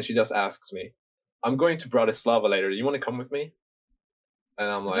and she just asks me, "I'm going to Bratislava later. Do you want to come with me?" And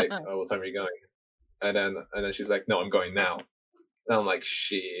I'm like, "Oh, what time are you going?" And then she's like, "No, I'm going now." And I'm like,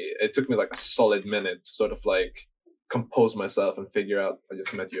 it took me like a solid minute to sort of like compose myself and figure out I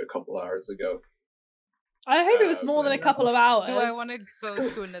just met you a couple hours ago. I hope it was more than a couple of hours. Do I want to go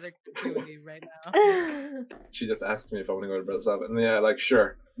to another community right now? She just asked me if I want to go to Bratislava. And yeah, like,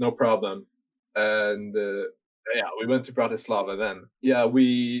 sure, no problem. And yeah, we went to Bratislava then. Yeah,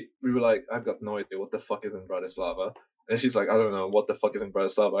 we were like, "I've got no idea what the fuck is in Bratislava." And she's like, "I don't know what the fuck is in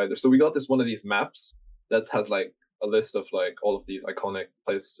Bratislava either." So we got one of these maps that has like a list of like all of these iconic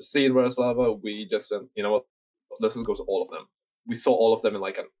places to see in Bratislava. We just said, "You know what? Let's just go to all of them." We saw all of them in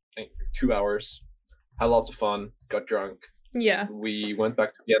like 2 hours. Had lots of fun, got drunk. Yeah. We went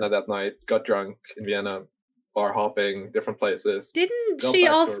back to Vienna that night, got drunk in Vienna, bar hopping, different places. Didn't she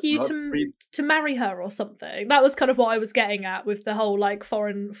ask you to marry her or something? That was kind of what I was getting at with the whole like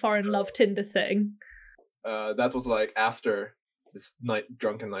foreign love Tinder thing. That was like after this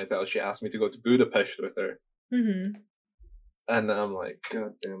drunken night out. She asked me to go to Budapest with her. Mm-hmm. And I'm like,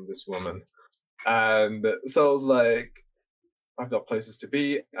 "God damn, this woman." And so I was like, "I've got places to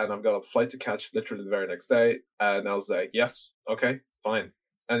be and I've got a flight to catch literally the very next day." And I was like, "Yes, okay, fine."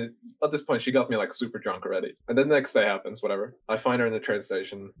 And at this point, she got me like super drunk already. And then the next day happens, whatever. I find her in the train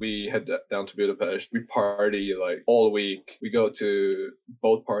station. We head down to Budapest. We party like all week. We go to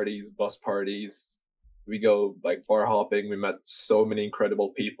boat parties, bus parties. We go like bar hopping. We met so many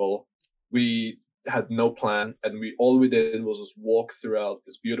incredible people. We had no plan. And all we did was just walk throughout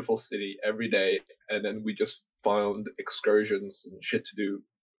this beautiful city every day. And then we just found excursions and shit to do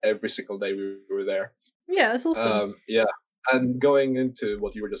every single day we were there. Yeah, that's awesome. Yeah. And going into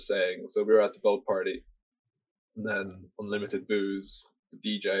what you were just saying, so we were at the boat party, and then unlimited booze, the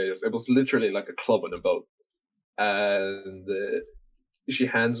DJs. It was literally like a club on a boat. and she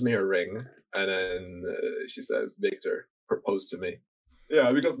hands me a ring, and then she says, "Victor, propose to me."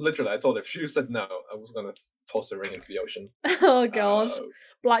 Yeah, because literally, I told her if she said no, I was gonna toss the ring into the ocean. Oh god, Uh,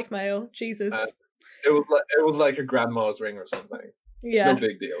 blackmail, Jesus. it was like a grandma's ring or something. Yeah, No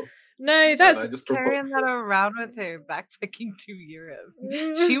big deal. no, And that's I just Carrying that around with her, backpacking to Europe.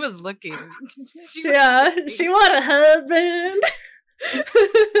 She was looking. she want a husband.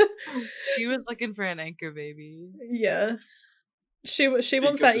 She was looking for an anchor baby. Yeah. She wants Speak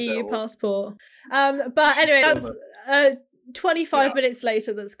that of the EU devil. passport. But She's anyway, still that's 25 Yeah. minutes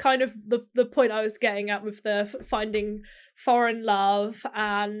later. That's kind of the point I was getting at with the finding foreign love,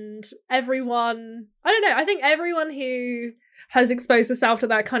 and everyone. I don't know. I think everyone who has exposed herself to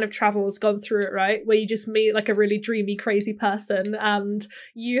that kind of travel has gone through it, right? Where you just meet like a really dreamy, crazy person, and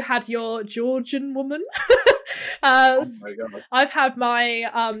you had your Georgian woman. Oh my god. I've had my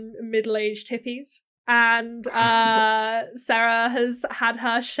middle-aged hippies, and Sarah has had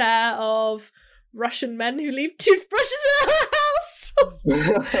her share of Russian men who leave toothbrushes in her house.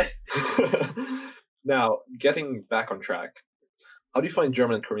 Now, getting back on track, how do you find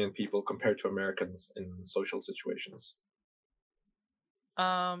German and Korean people compared to Americans in social situations?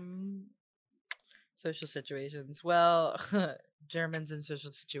 Social situations. Well, Germans in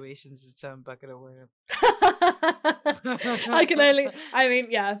social situations is its own bucket of worms. I mean,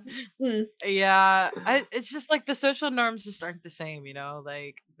 yeah. Yeah, it's just like the social norms just aren't the same, you know?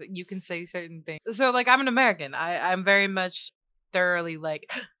 Like you can say certain things. So like I'm an American. I'm very much thoroughly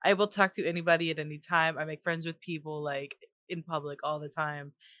like I will talk to anybody at any time. I make friends with people like in public all the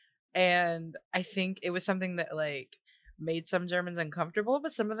time. And I think it was something that like made some Germans uncomfortable,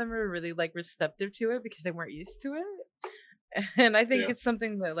 but some of them were really like receptive to it because they weren't used to it. And I think Yeah. it's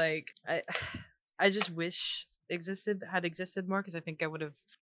something that like I just wish had existed more, because I think I would have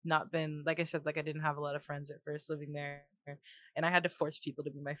not been, like I said, like I didn't have a lot of friends at first living there, and I had to force people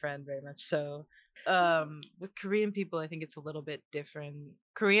to be my friend very much so. With Korean people, I think it's a little bit different.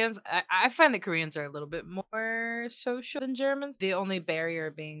 Koreans, I find that Koreans are a little bit more social than Germans, the only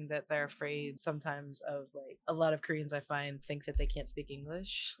barrier being that they're afraid sometimes of, like, a lot of Koreans I find think that they can't speak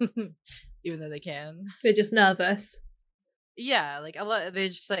English even though they can. They're just nervous. Yeah, like a lot, they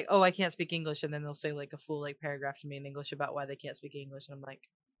just like, oh, I can't speak English, and then they'll say like a full like paragraph to me in English about why they can't speak English, and I'm like,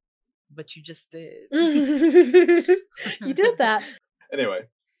 but you just did. You did that. Anyway,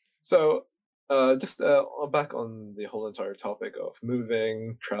 so just back on the whole entire topic of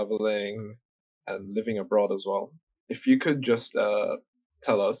moving, traveling, and living abroad as well. If you could just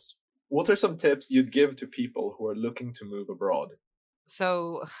tell us, what are some tips you'd give to people who are looking to move abroad?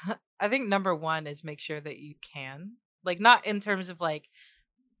 So I think number one is make sure that you can, like, not in terms of like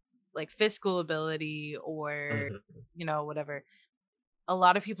fiscal ability or Mhm. whatever. A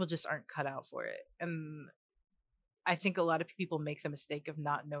lot of people just aren't cut out for it, and I think a lot of people make the mistake of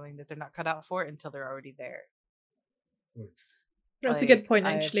not knowing that they're not cut out for it until they're already there. That's a good Like, point,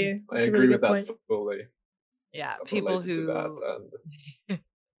 I've actually. I That's a agree really with good that point. fully. yeah, I'm people related to that, who and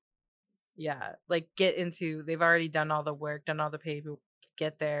yeah, like they've already done all the work, done all the paperwork,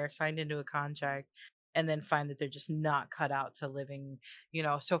 get there, signed into a contract, and then find that they're just not cut out to living,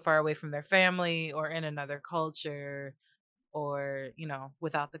 so far away from their family or in another culture, or,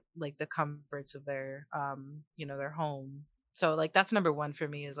 without the comforts of their their home. So like that's number one for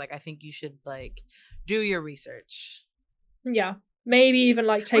me, is like I think you should like do your research. Yeah. Maybe even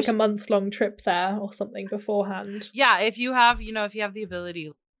like take Which, a month-long trip there or something beforehand. yeah, if you have the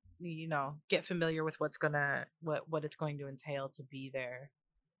ability, get familiar with what it's going to entail to be there.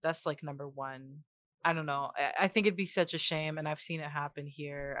 That's like number one. I don't know. I think it'd be such a shame, and I've seen it happen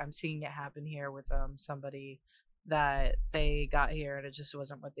here. I'm seeing it happen here with somebody that they got here and it just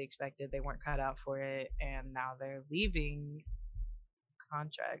wasn't what they expected. They weren't cut out for it, and now they're leaving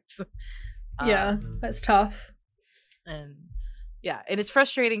contracts. Yeah, that's tough. And yeah, and it's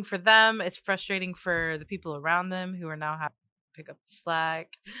frustrating for them. It's frustrating for the people around them who are now having to pick up the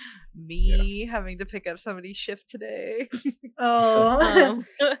slack. Me having to pick up somebody's shift today. Oh.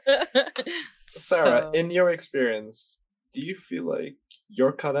 Sarah, So, in your experience, do you feel like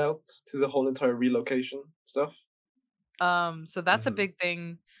you're cut out to the whole entire relocation stuff? so that's a Mhm. big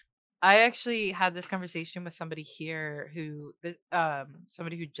thing. I actually had this conversation with somebody here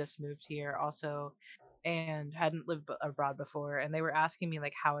somebody who just moved here also, and hadn't lived abroad before, and they were asking me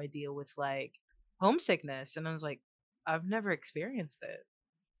like how I deal with like homesickness, and I was like, I've never experienced it.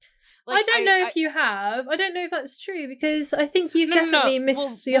 I Like don't know if you have. I don't know if that's true, because I think you've no, no, no. definitely Well,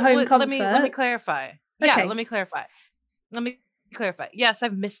 missed your home let me comforts. clarify. Yeah, Okay. let me clarify. Yes,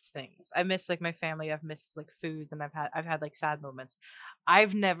 I've missed things. I missed like my family. I've missed like foods, and I've had like sad moments.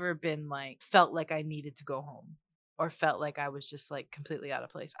 I've never been like felt like I needed to go home. or felt like I was just like completely out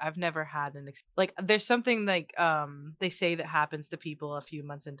of place. I've never had like there's something like they say that happens to people a few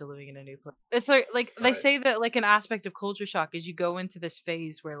months into living in a new place. It's like they Right. say that like an aspect of culture shock is you go into this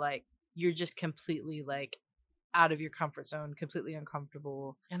phase where like you're just completely like out of your comfort zone, completely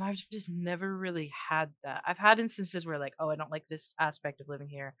uncomfortable. And I've just never really had that. I've had instances where like, oh, I don't like this aspect of living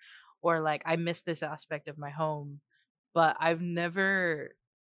here, or like I miss this aspect of my home, but I've never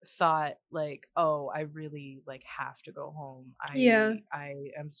thought like, oh, I really like have to go home. Yeah. I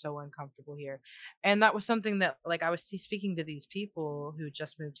am so uncomfortable here. And that was something that like I was speaking to these people who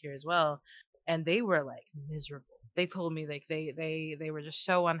just moved here as well, and they were like miserable. They told me like they were just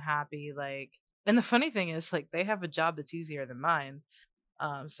so unhappy, like, and the funny thing is like they have a job that's easier than mine.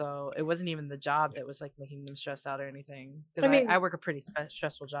 So it wasn't even the job that was like making them stressed out or anything, because I mean, I work a pretty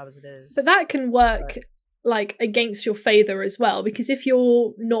stressful job as it is. but that can work But like against your favor as well, because if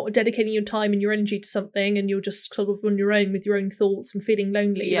you're not dedicating your time and your energy to something and you're just sort of on your own with your own thoughts and feeling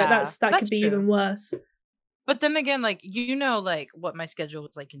lonely, like yeah, that that's could be true. even worse. But then again, like you know, like what my schedule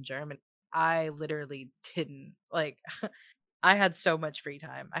was like in Germany. I literally didn't like. I had so much free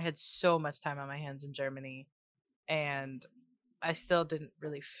time. I had so much time on my hands in Germany, and I still didn't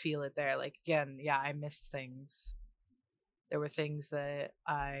really feel it there. Like again, yeah, I missed things. There were things that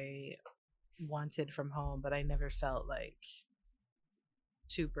I wanted from home, but I never felt like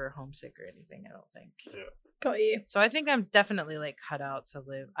super homesick or anything, I don't think. Yeah. Got you. So I think I'm definitely like cut out to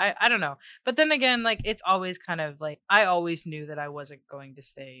live. I don't know. But then again, like it's always kind of like I always knew that I wasn't going to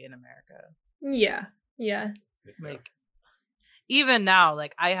stay in America. Yeah. Yeah. Like even now,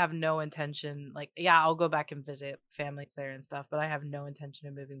 like I have no intention, like yeah, I'll go back and visit families there and stuff, but I have no intention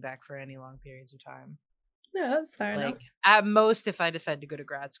of moving back for any long periods of time. No, that's fair enough. Like at most if I decide to go to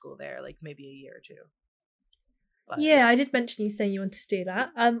grad school there, like maybe a year or two. But Yeah, I did mention you saying you wanted to do that.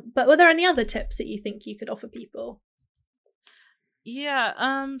 But were there any other tips that you think you could offer people?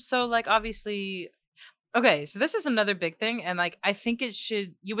 yeah, so like obviously okay, so this is another big thing, and like I think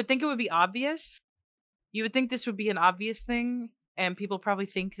you would think it would be obvious. You would think this would be an obvious thing, and people probably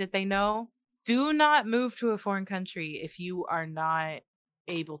think that they know. Do not move to a foreign country if you are not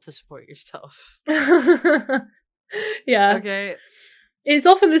able to support yourself. Yeah. Okay? It's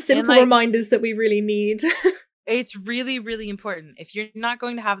often the simple like- reminders that we really need. It's really, really important. If you're not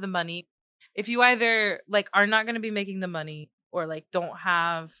going to have the money, if you either like are not going to be making the money or like don't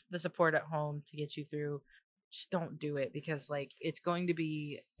have the support at home to get you through, just don't do it, because like it's going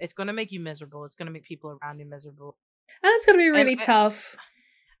to make you miserable. It's going to make people around you miserable. And it's going to be really And- tough.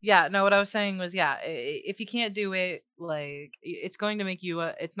 Yeah, no, what I was saying was, yeah, if you can't do it, like it's going to make you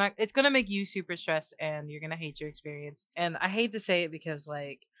it's going to make you super stressed, and you're going to hate your experience. And I hate to say it because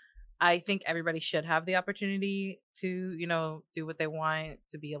like I think everybody should have the opportunity to, you know, do what they want,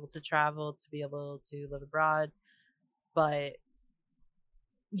 to be able to travel, to be able to live abroad, but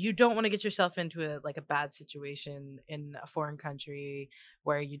you don't want to get yourself into a bad situation in a foreign country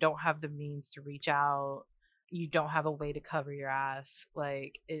where you don't have the means to reach out, you don't have a way to cover your ass.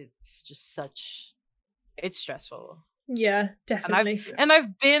 Like it's just it's stressful. Yeah, definitely. And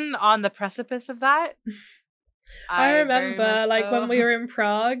I've been on the precipice of that. I very remember much like when so. we were in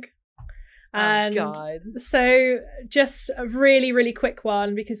Prague. And oh God. so just a really, really quick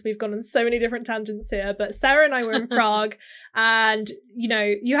one, because we've gone on so many different tangents here, but Sarah and I were in Prague, and you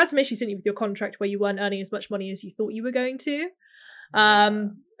know, you had some issues, didn't you, with your contract where you weren't earning as much money as you thought you were going to.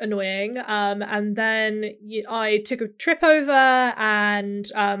 Annoying. And then I took a trip over, and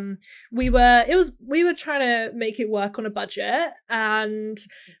we were trying to make it work on a budget, and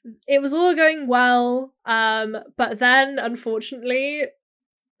it was all going well. But then unfortunately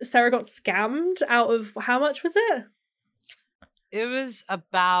Sarah got scammed out of, how much was it? It was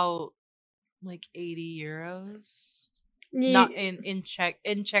about like 80 euros. Not in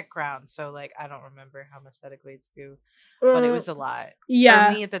Czech crown, so like I don't remember how much that equates to, but it was a lot. Yeah.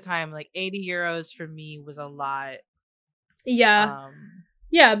 For me at the time, like 80 euros for me was a lot. Yeah.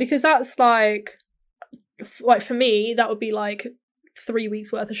 Yeah, because that's like for me, that would be like 3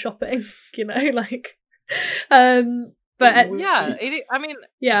 weeks worth of shopping, you know, like but yeah, 80, I mean,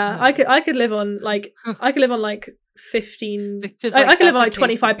 yeah, I could live on like 15. because, I could live on like that's a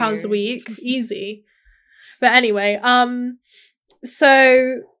taste of £25 a beer. week, easy. But anyway,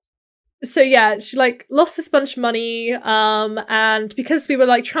 so yeah, she like lost this bunch of money, and because we were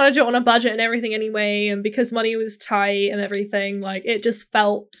like trying to do it on a budget and everything anyway, and because money was tight and everything, like it just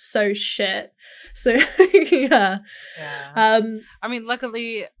felt so shit. So yeah. I mean,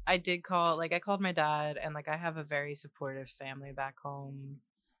 luckily I called my dad, and like I have a very supportive family back home.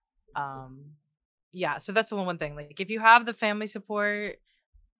 Yeah, so that's the one thing. Like if you have the family support,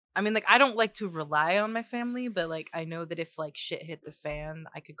 I mean, like, I don't like to rely on my family, but like, I know that if like shit hit the fan,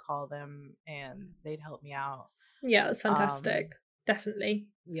 I could call them and they'd help me out. Yeah, that's fantastic. Definitely.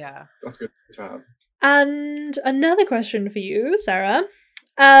 Yeah. That's good to have. And another question for you, Sarah.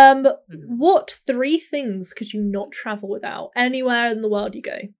 What 3 things could you not travel without? Anywhere in the world you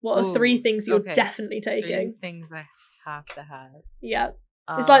go. What are 3 things you're definitely taking? 3 things I have to have. Yeah.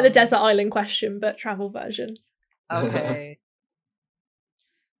 It's like the desert island question, but travel version. Okay.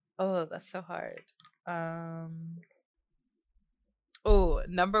 Oh, that's so hard. Oh,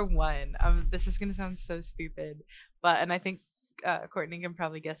 number 1. This is gonna sound so stupid, and I think Courtney can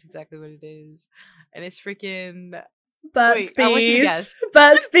probably guess exactly what it is, and it's freaking Burt's I want you to Bees. guess.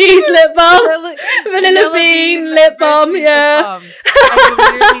 Burt's Bees lip balm. Vanilla bean lip balm. Yeah. I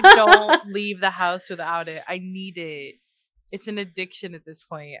literally don't leave the house without it. I need it. It's an addiction at this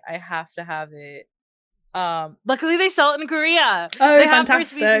point. I have to have it. Luckily they sell it in Korea. Oh, they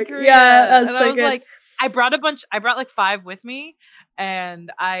fantastic. Yeah, that's and so I was good. like, I brought like 5 with me,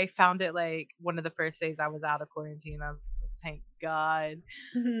 and I found it like one of the first days I was out of quarantine. I was like, thank God.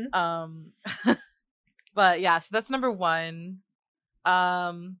 Mm-hmm. But yeah, so that's number 1.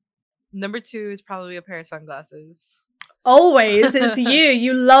 Number 2 is probably a pair of sunglasses. Always, it's you.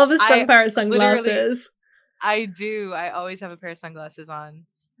 You love a strong pair of sunglasses. I do. I always have a pair of sunglasses on.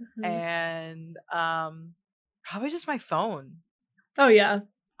 Mm-hmm. And probably just my phone. Oh yeah.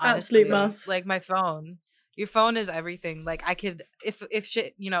 Honestly. Absolute must. Like my phone. Your phone is everything. Like I could, if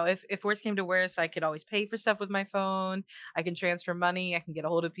shit, if worse came to worse, I could always pay for stuff with my phone. I can transfer money. I can get a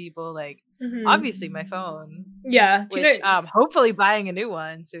hold of people. Like obviously my phone. Yeah. Do which hopefully buying a new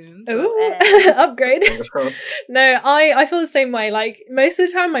one soon. So, upgrade. No, I feel the same way. Like most of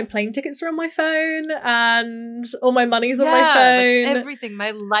the time, my plane tickets are on my phone, and all my money's on my phone. Like everything.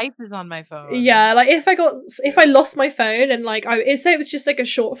 My life is on my phone. Yeah. Like if I lost my phone and like say it was just like a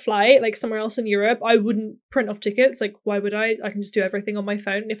short flight, like somewhere else in Europe, I wouldn't print off tickets. Like why would I can just do everything on my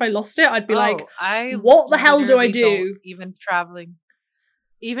phone. And if I lost it, I'd be what the hell do I do? Even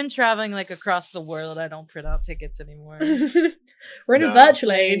traveling like across the world, I don't print out tickets anymore. We're in a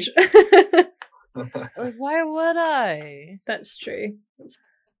virtual age. Like why would I? That's true.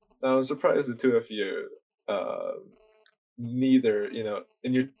 I'm surprised the two of you neither,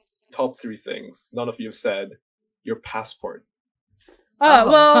 in your top 3 things, none of you said your passport.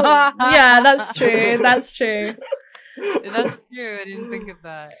 Oh, well, yeah, that's true. That's true. That's true. I didn't think of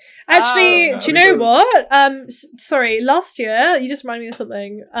that. Actually, do you know what? Sorry, last year, you just reminded me of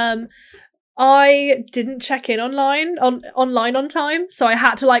something. I didn't check in online on time, so I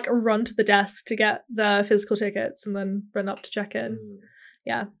had to like run to the desk to get the physical tickets and then run up to check in.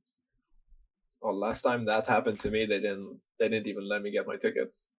 Yeah. Well, last time that happened to me, they didn't even let me get my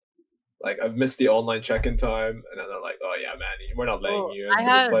tickets. Like I've missed the online check-in time, and then they're like, "Oh yeah, man, we're not letting you into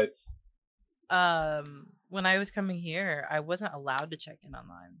this flight." When I was coming here, I wasn't allowed to check in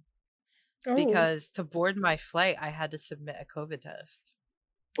online because to board my flight, I had to submit a COVID test.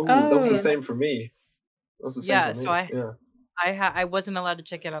 Oh, that was the same for me. I wasn't allowed to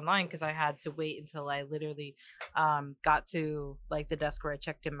check in online because I had to wait until I literally got to like the desk where I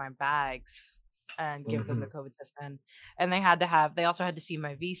checked in my bags and give them the COVID test then. And they also had to see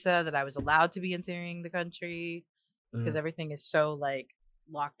my visa that I was allowed to be entering the country because everything is so like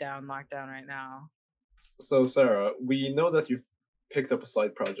locked down right now. So Sarah, we know that you've picked up a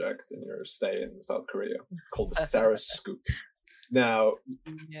side project in your stay in South Korea called the Sarah Scoop. Now,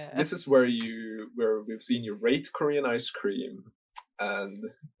 this is where we've seen you rate Korean ice cream and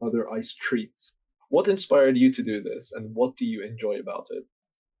other ice treats. What inspired you to do this, and what do you enjoy about it?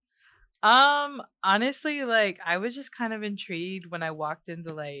 Honestly, like I was just kind of intrigued when I walked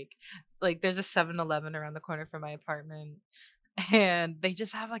into like there's a 7-Eleven around the corner from my apartment, and they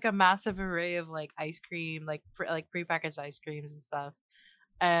just have like a massive array of like ice cream, like prepackaged ice creams and stuff.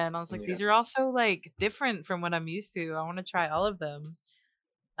 And I was like, these are also like different from what I'm used to. I want to try all of them.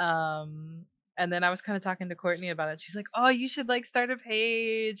 And then I was kind of talking to Courtney about it. She's like, "Oh, you should like start a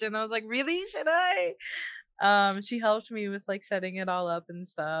page." And I was like, "Really? Should I?" She helped me with like setting it all up and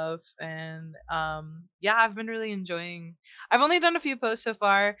stuff. And I've been really enjoying. I've only done a few posts so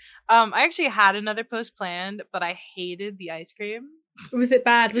far. I actually had another post planned, but I hated the ice cream. Was it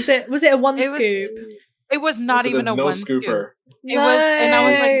bad? Was it a one scoop? It was not even a one scooper. It was, and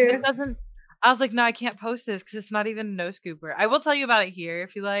I was like, this doesn't. I was like, no, I can't post this because it's not even a no scooper. I will tell you about it here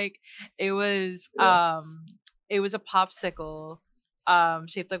if you like. It was a popsicle,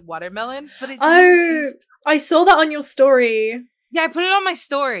 shaped like watermelon, but it didn't taste. I saw that on your story. Yeah, I put it on my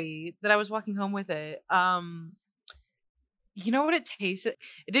story that I was walking home with it. You know what it tasted?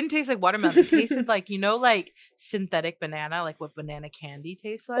 It didn't taste like watermelon. It tasted like, like synthetic banana, like what banana candy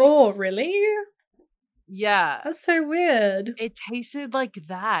tastes like. Oh, really? Yeah. That's so weird. It tasted like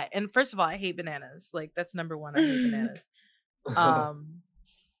that. And first of all, I hate bananas. Like, that's number one. I hate bananas.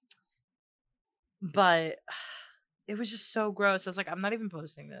 But it was just so gross. I was like, I'm not even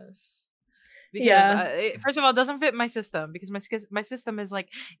posting this. Because first of all, it doesn't fit my system, because my system is like,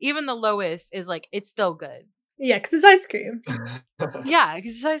 even the lowest is like, it's still good. Yeah, because it's ice cream. Yeah,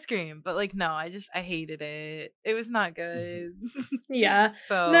 because it's ice cream. But like, no, I hated it. It was not good. Yeah.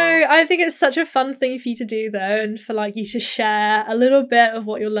 So no, I think it's such a fun thing for you to do, though, and for like you to share a little bit of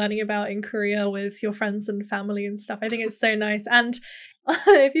what you're learning about in Korea with your friends and family and stuff. I think it's so nice. And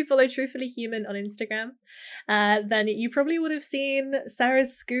if you follow Truthfully Human on Instagram, then you probably would have seen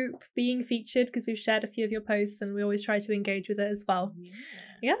Sarah's scoop being featured, because we've shared a few of your posts and we always try to engage with it as well.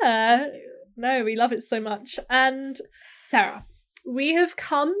 Yeah. No, we love it so much. And Sarah, we have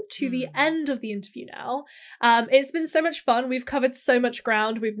come to the end of the interview now. It's been so much fun. We've covered so much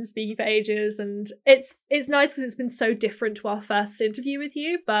ground. We've been speaking for ages, and it's nice because it's been so different to our first interview with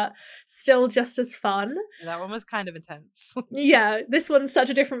you, but still just as fun. That one was kind of intense. Yeah, this one's such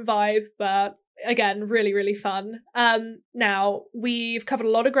a different vibe, but again, really, really fun. Now, we've covered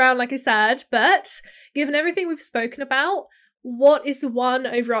a lot of ground, like I said, but given everything we've spoken about, what is the one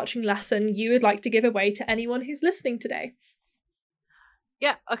overarching lesson you would like to give away to anyone who's listening today?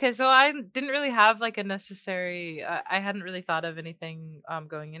 Yeah, okay, so I didn't really have like a necessary, I hadn't really thought of anything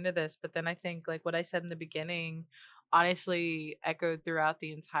going into this, but then I think like what I said in the beginning honestly echoed throughout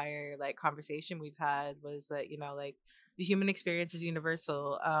the entire like conversation we've had, was that, like the human experience is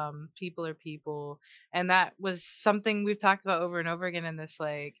universal. People are people, and that was something we've talked about over and over again in this,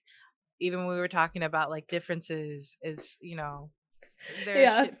 like, even when we were talking about like differences, is there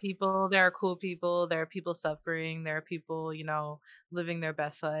are shit people, there are cool people, there are people suffering, there are people living their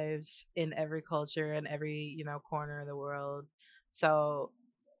best lives in every culture and every corner of the world. So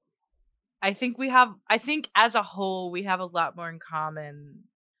I think as a whole we have a lot more in common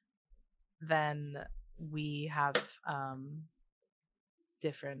than we have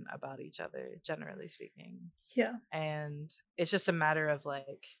different about each other, generally speaking. Yeah. And it's just a matter of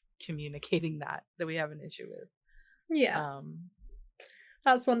like communicating that we have an issue with. Yeah.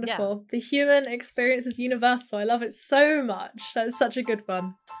 That's wonderful. Yeah. The human experience is universal. I love it so much. That's such a good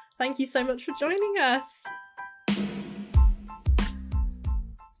one. Thank you so much for joining us.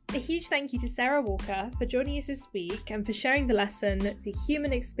 A huge thank you to Sarah Walker for joining us this week and for sharing the lesson, the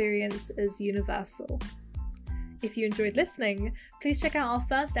human experience is universal. If you enjoyed listening, please check out our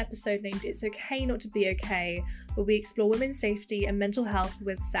first episode named It's Okay Not to Be Okay, where we explore women's safety and mental health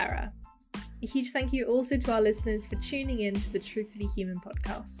with Sarah. A huge thank you also to our listeners for tuning in to the Truthfully Human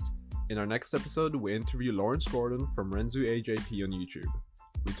podcast. In our next episode, we interview Lawrence Gordon from Renzu AJP on YouTube.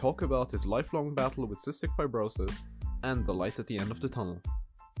 We talk about his lifelong battle with cystic fibrosis and the light at the end of the tunnel.